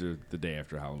sale after the day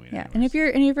after Halloween. Yeah, anyways.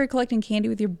 and if you're collecting candy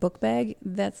with your book bag,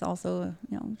 that's also,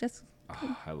 you know, just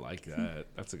I like that.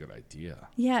 That's a good idea.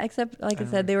 yeah. Except like I I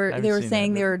said, they were haven't they were seen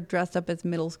saying that, they but- were dressed up as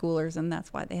middle schoolers, and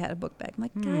that's why they had a book bag. I'm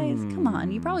like, guys, come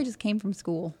on, you probably just came from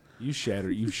school. You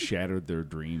shattered their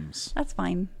dreams. That's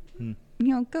fine. Hmm. You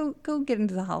know, go get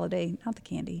into the holiday, not the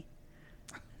candy.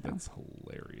 That's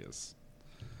hilarious.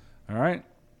 All right.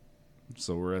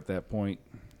 So we're at that point.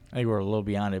 I think we're a little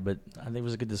beyond it, but I think it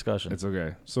was a good discussion. It's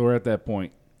okay. So we're at that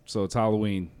point. So it's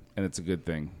Halloween, and it's a good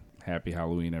thing. Happy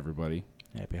Halloween, everybody.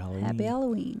 Happy Halloween. Happy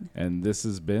Halloween. And this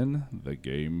has been the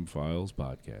Game Files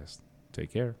Podcast.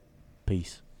 Take care.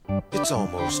 Peace. It's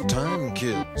almost time,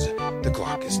 kids. The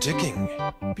clock is ticking.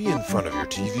 Be in front of your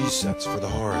TV sets for the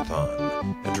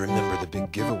Horathon. And remember the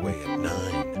big giveaway at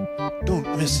 9.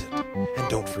 Don't miss it. And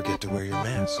don't forget to wear your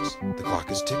masks. The clock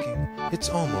is ticking. It's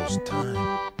almost time.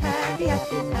 Happy,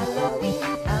 happy Halloween,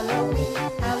 Halloween,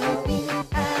 Halloween,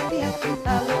 happy, happy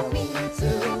Halloween,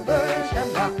 Silver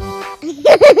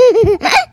Shamrock.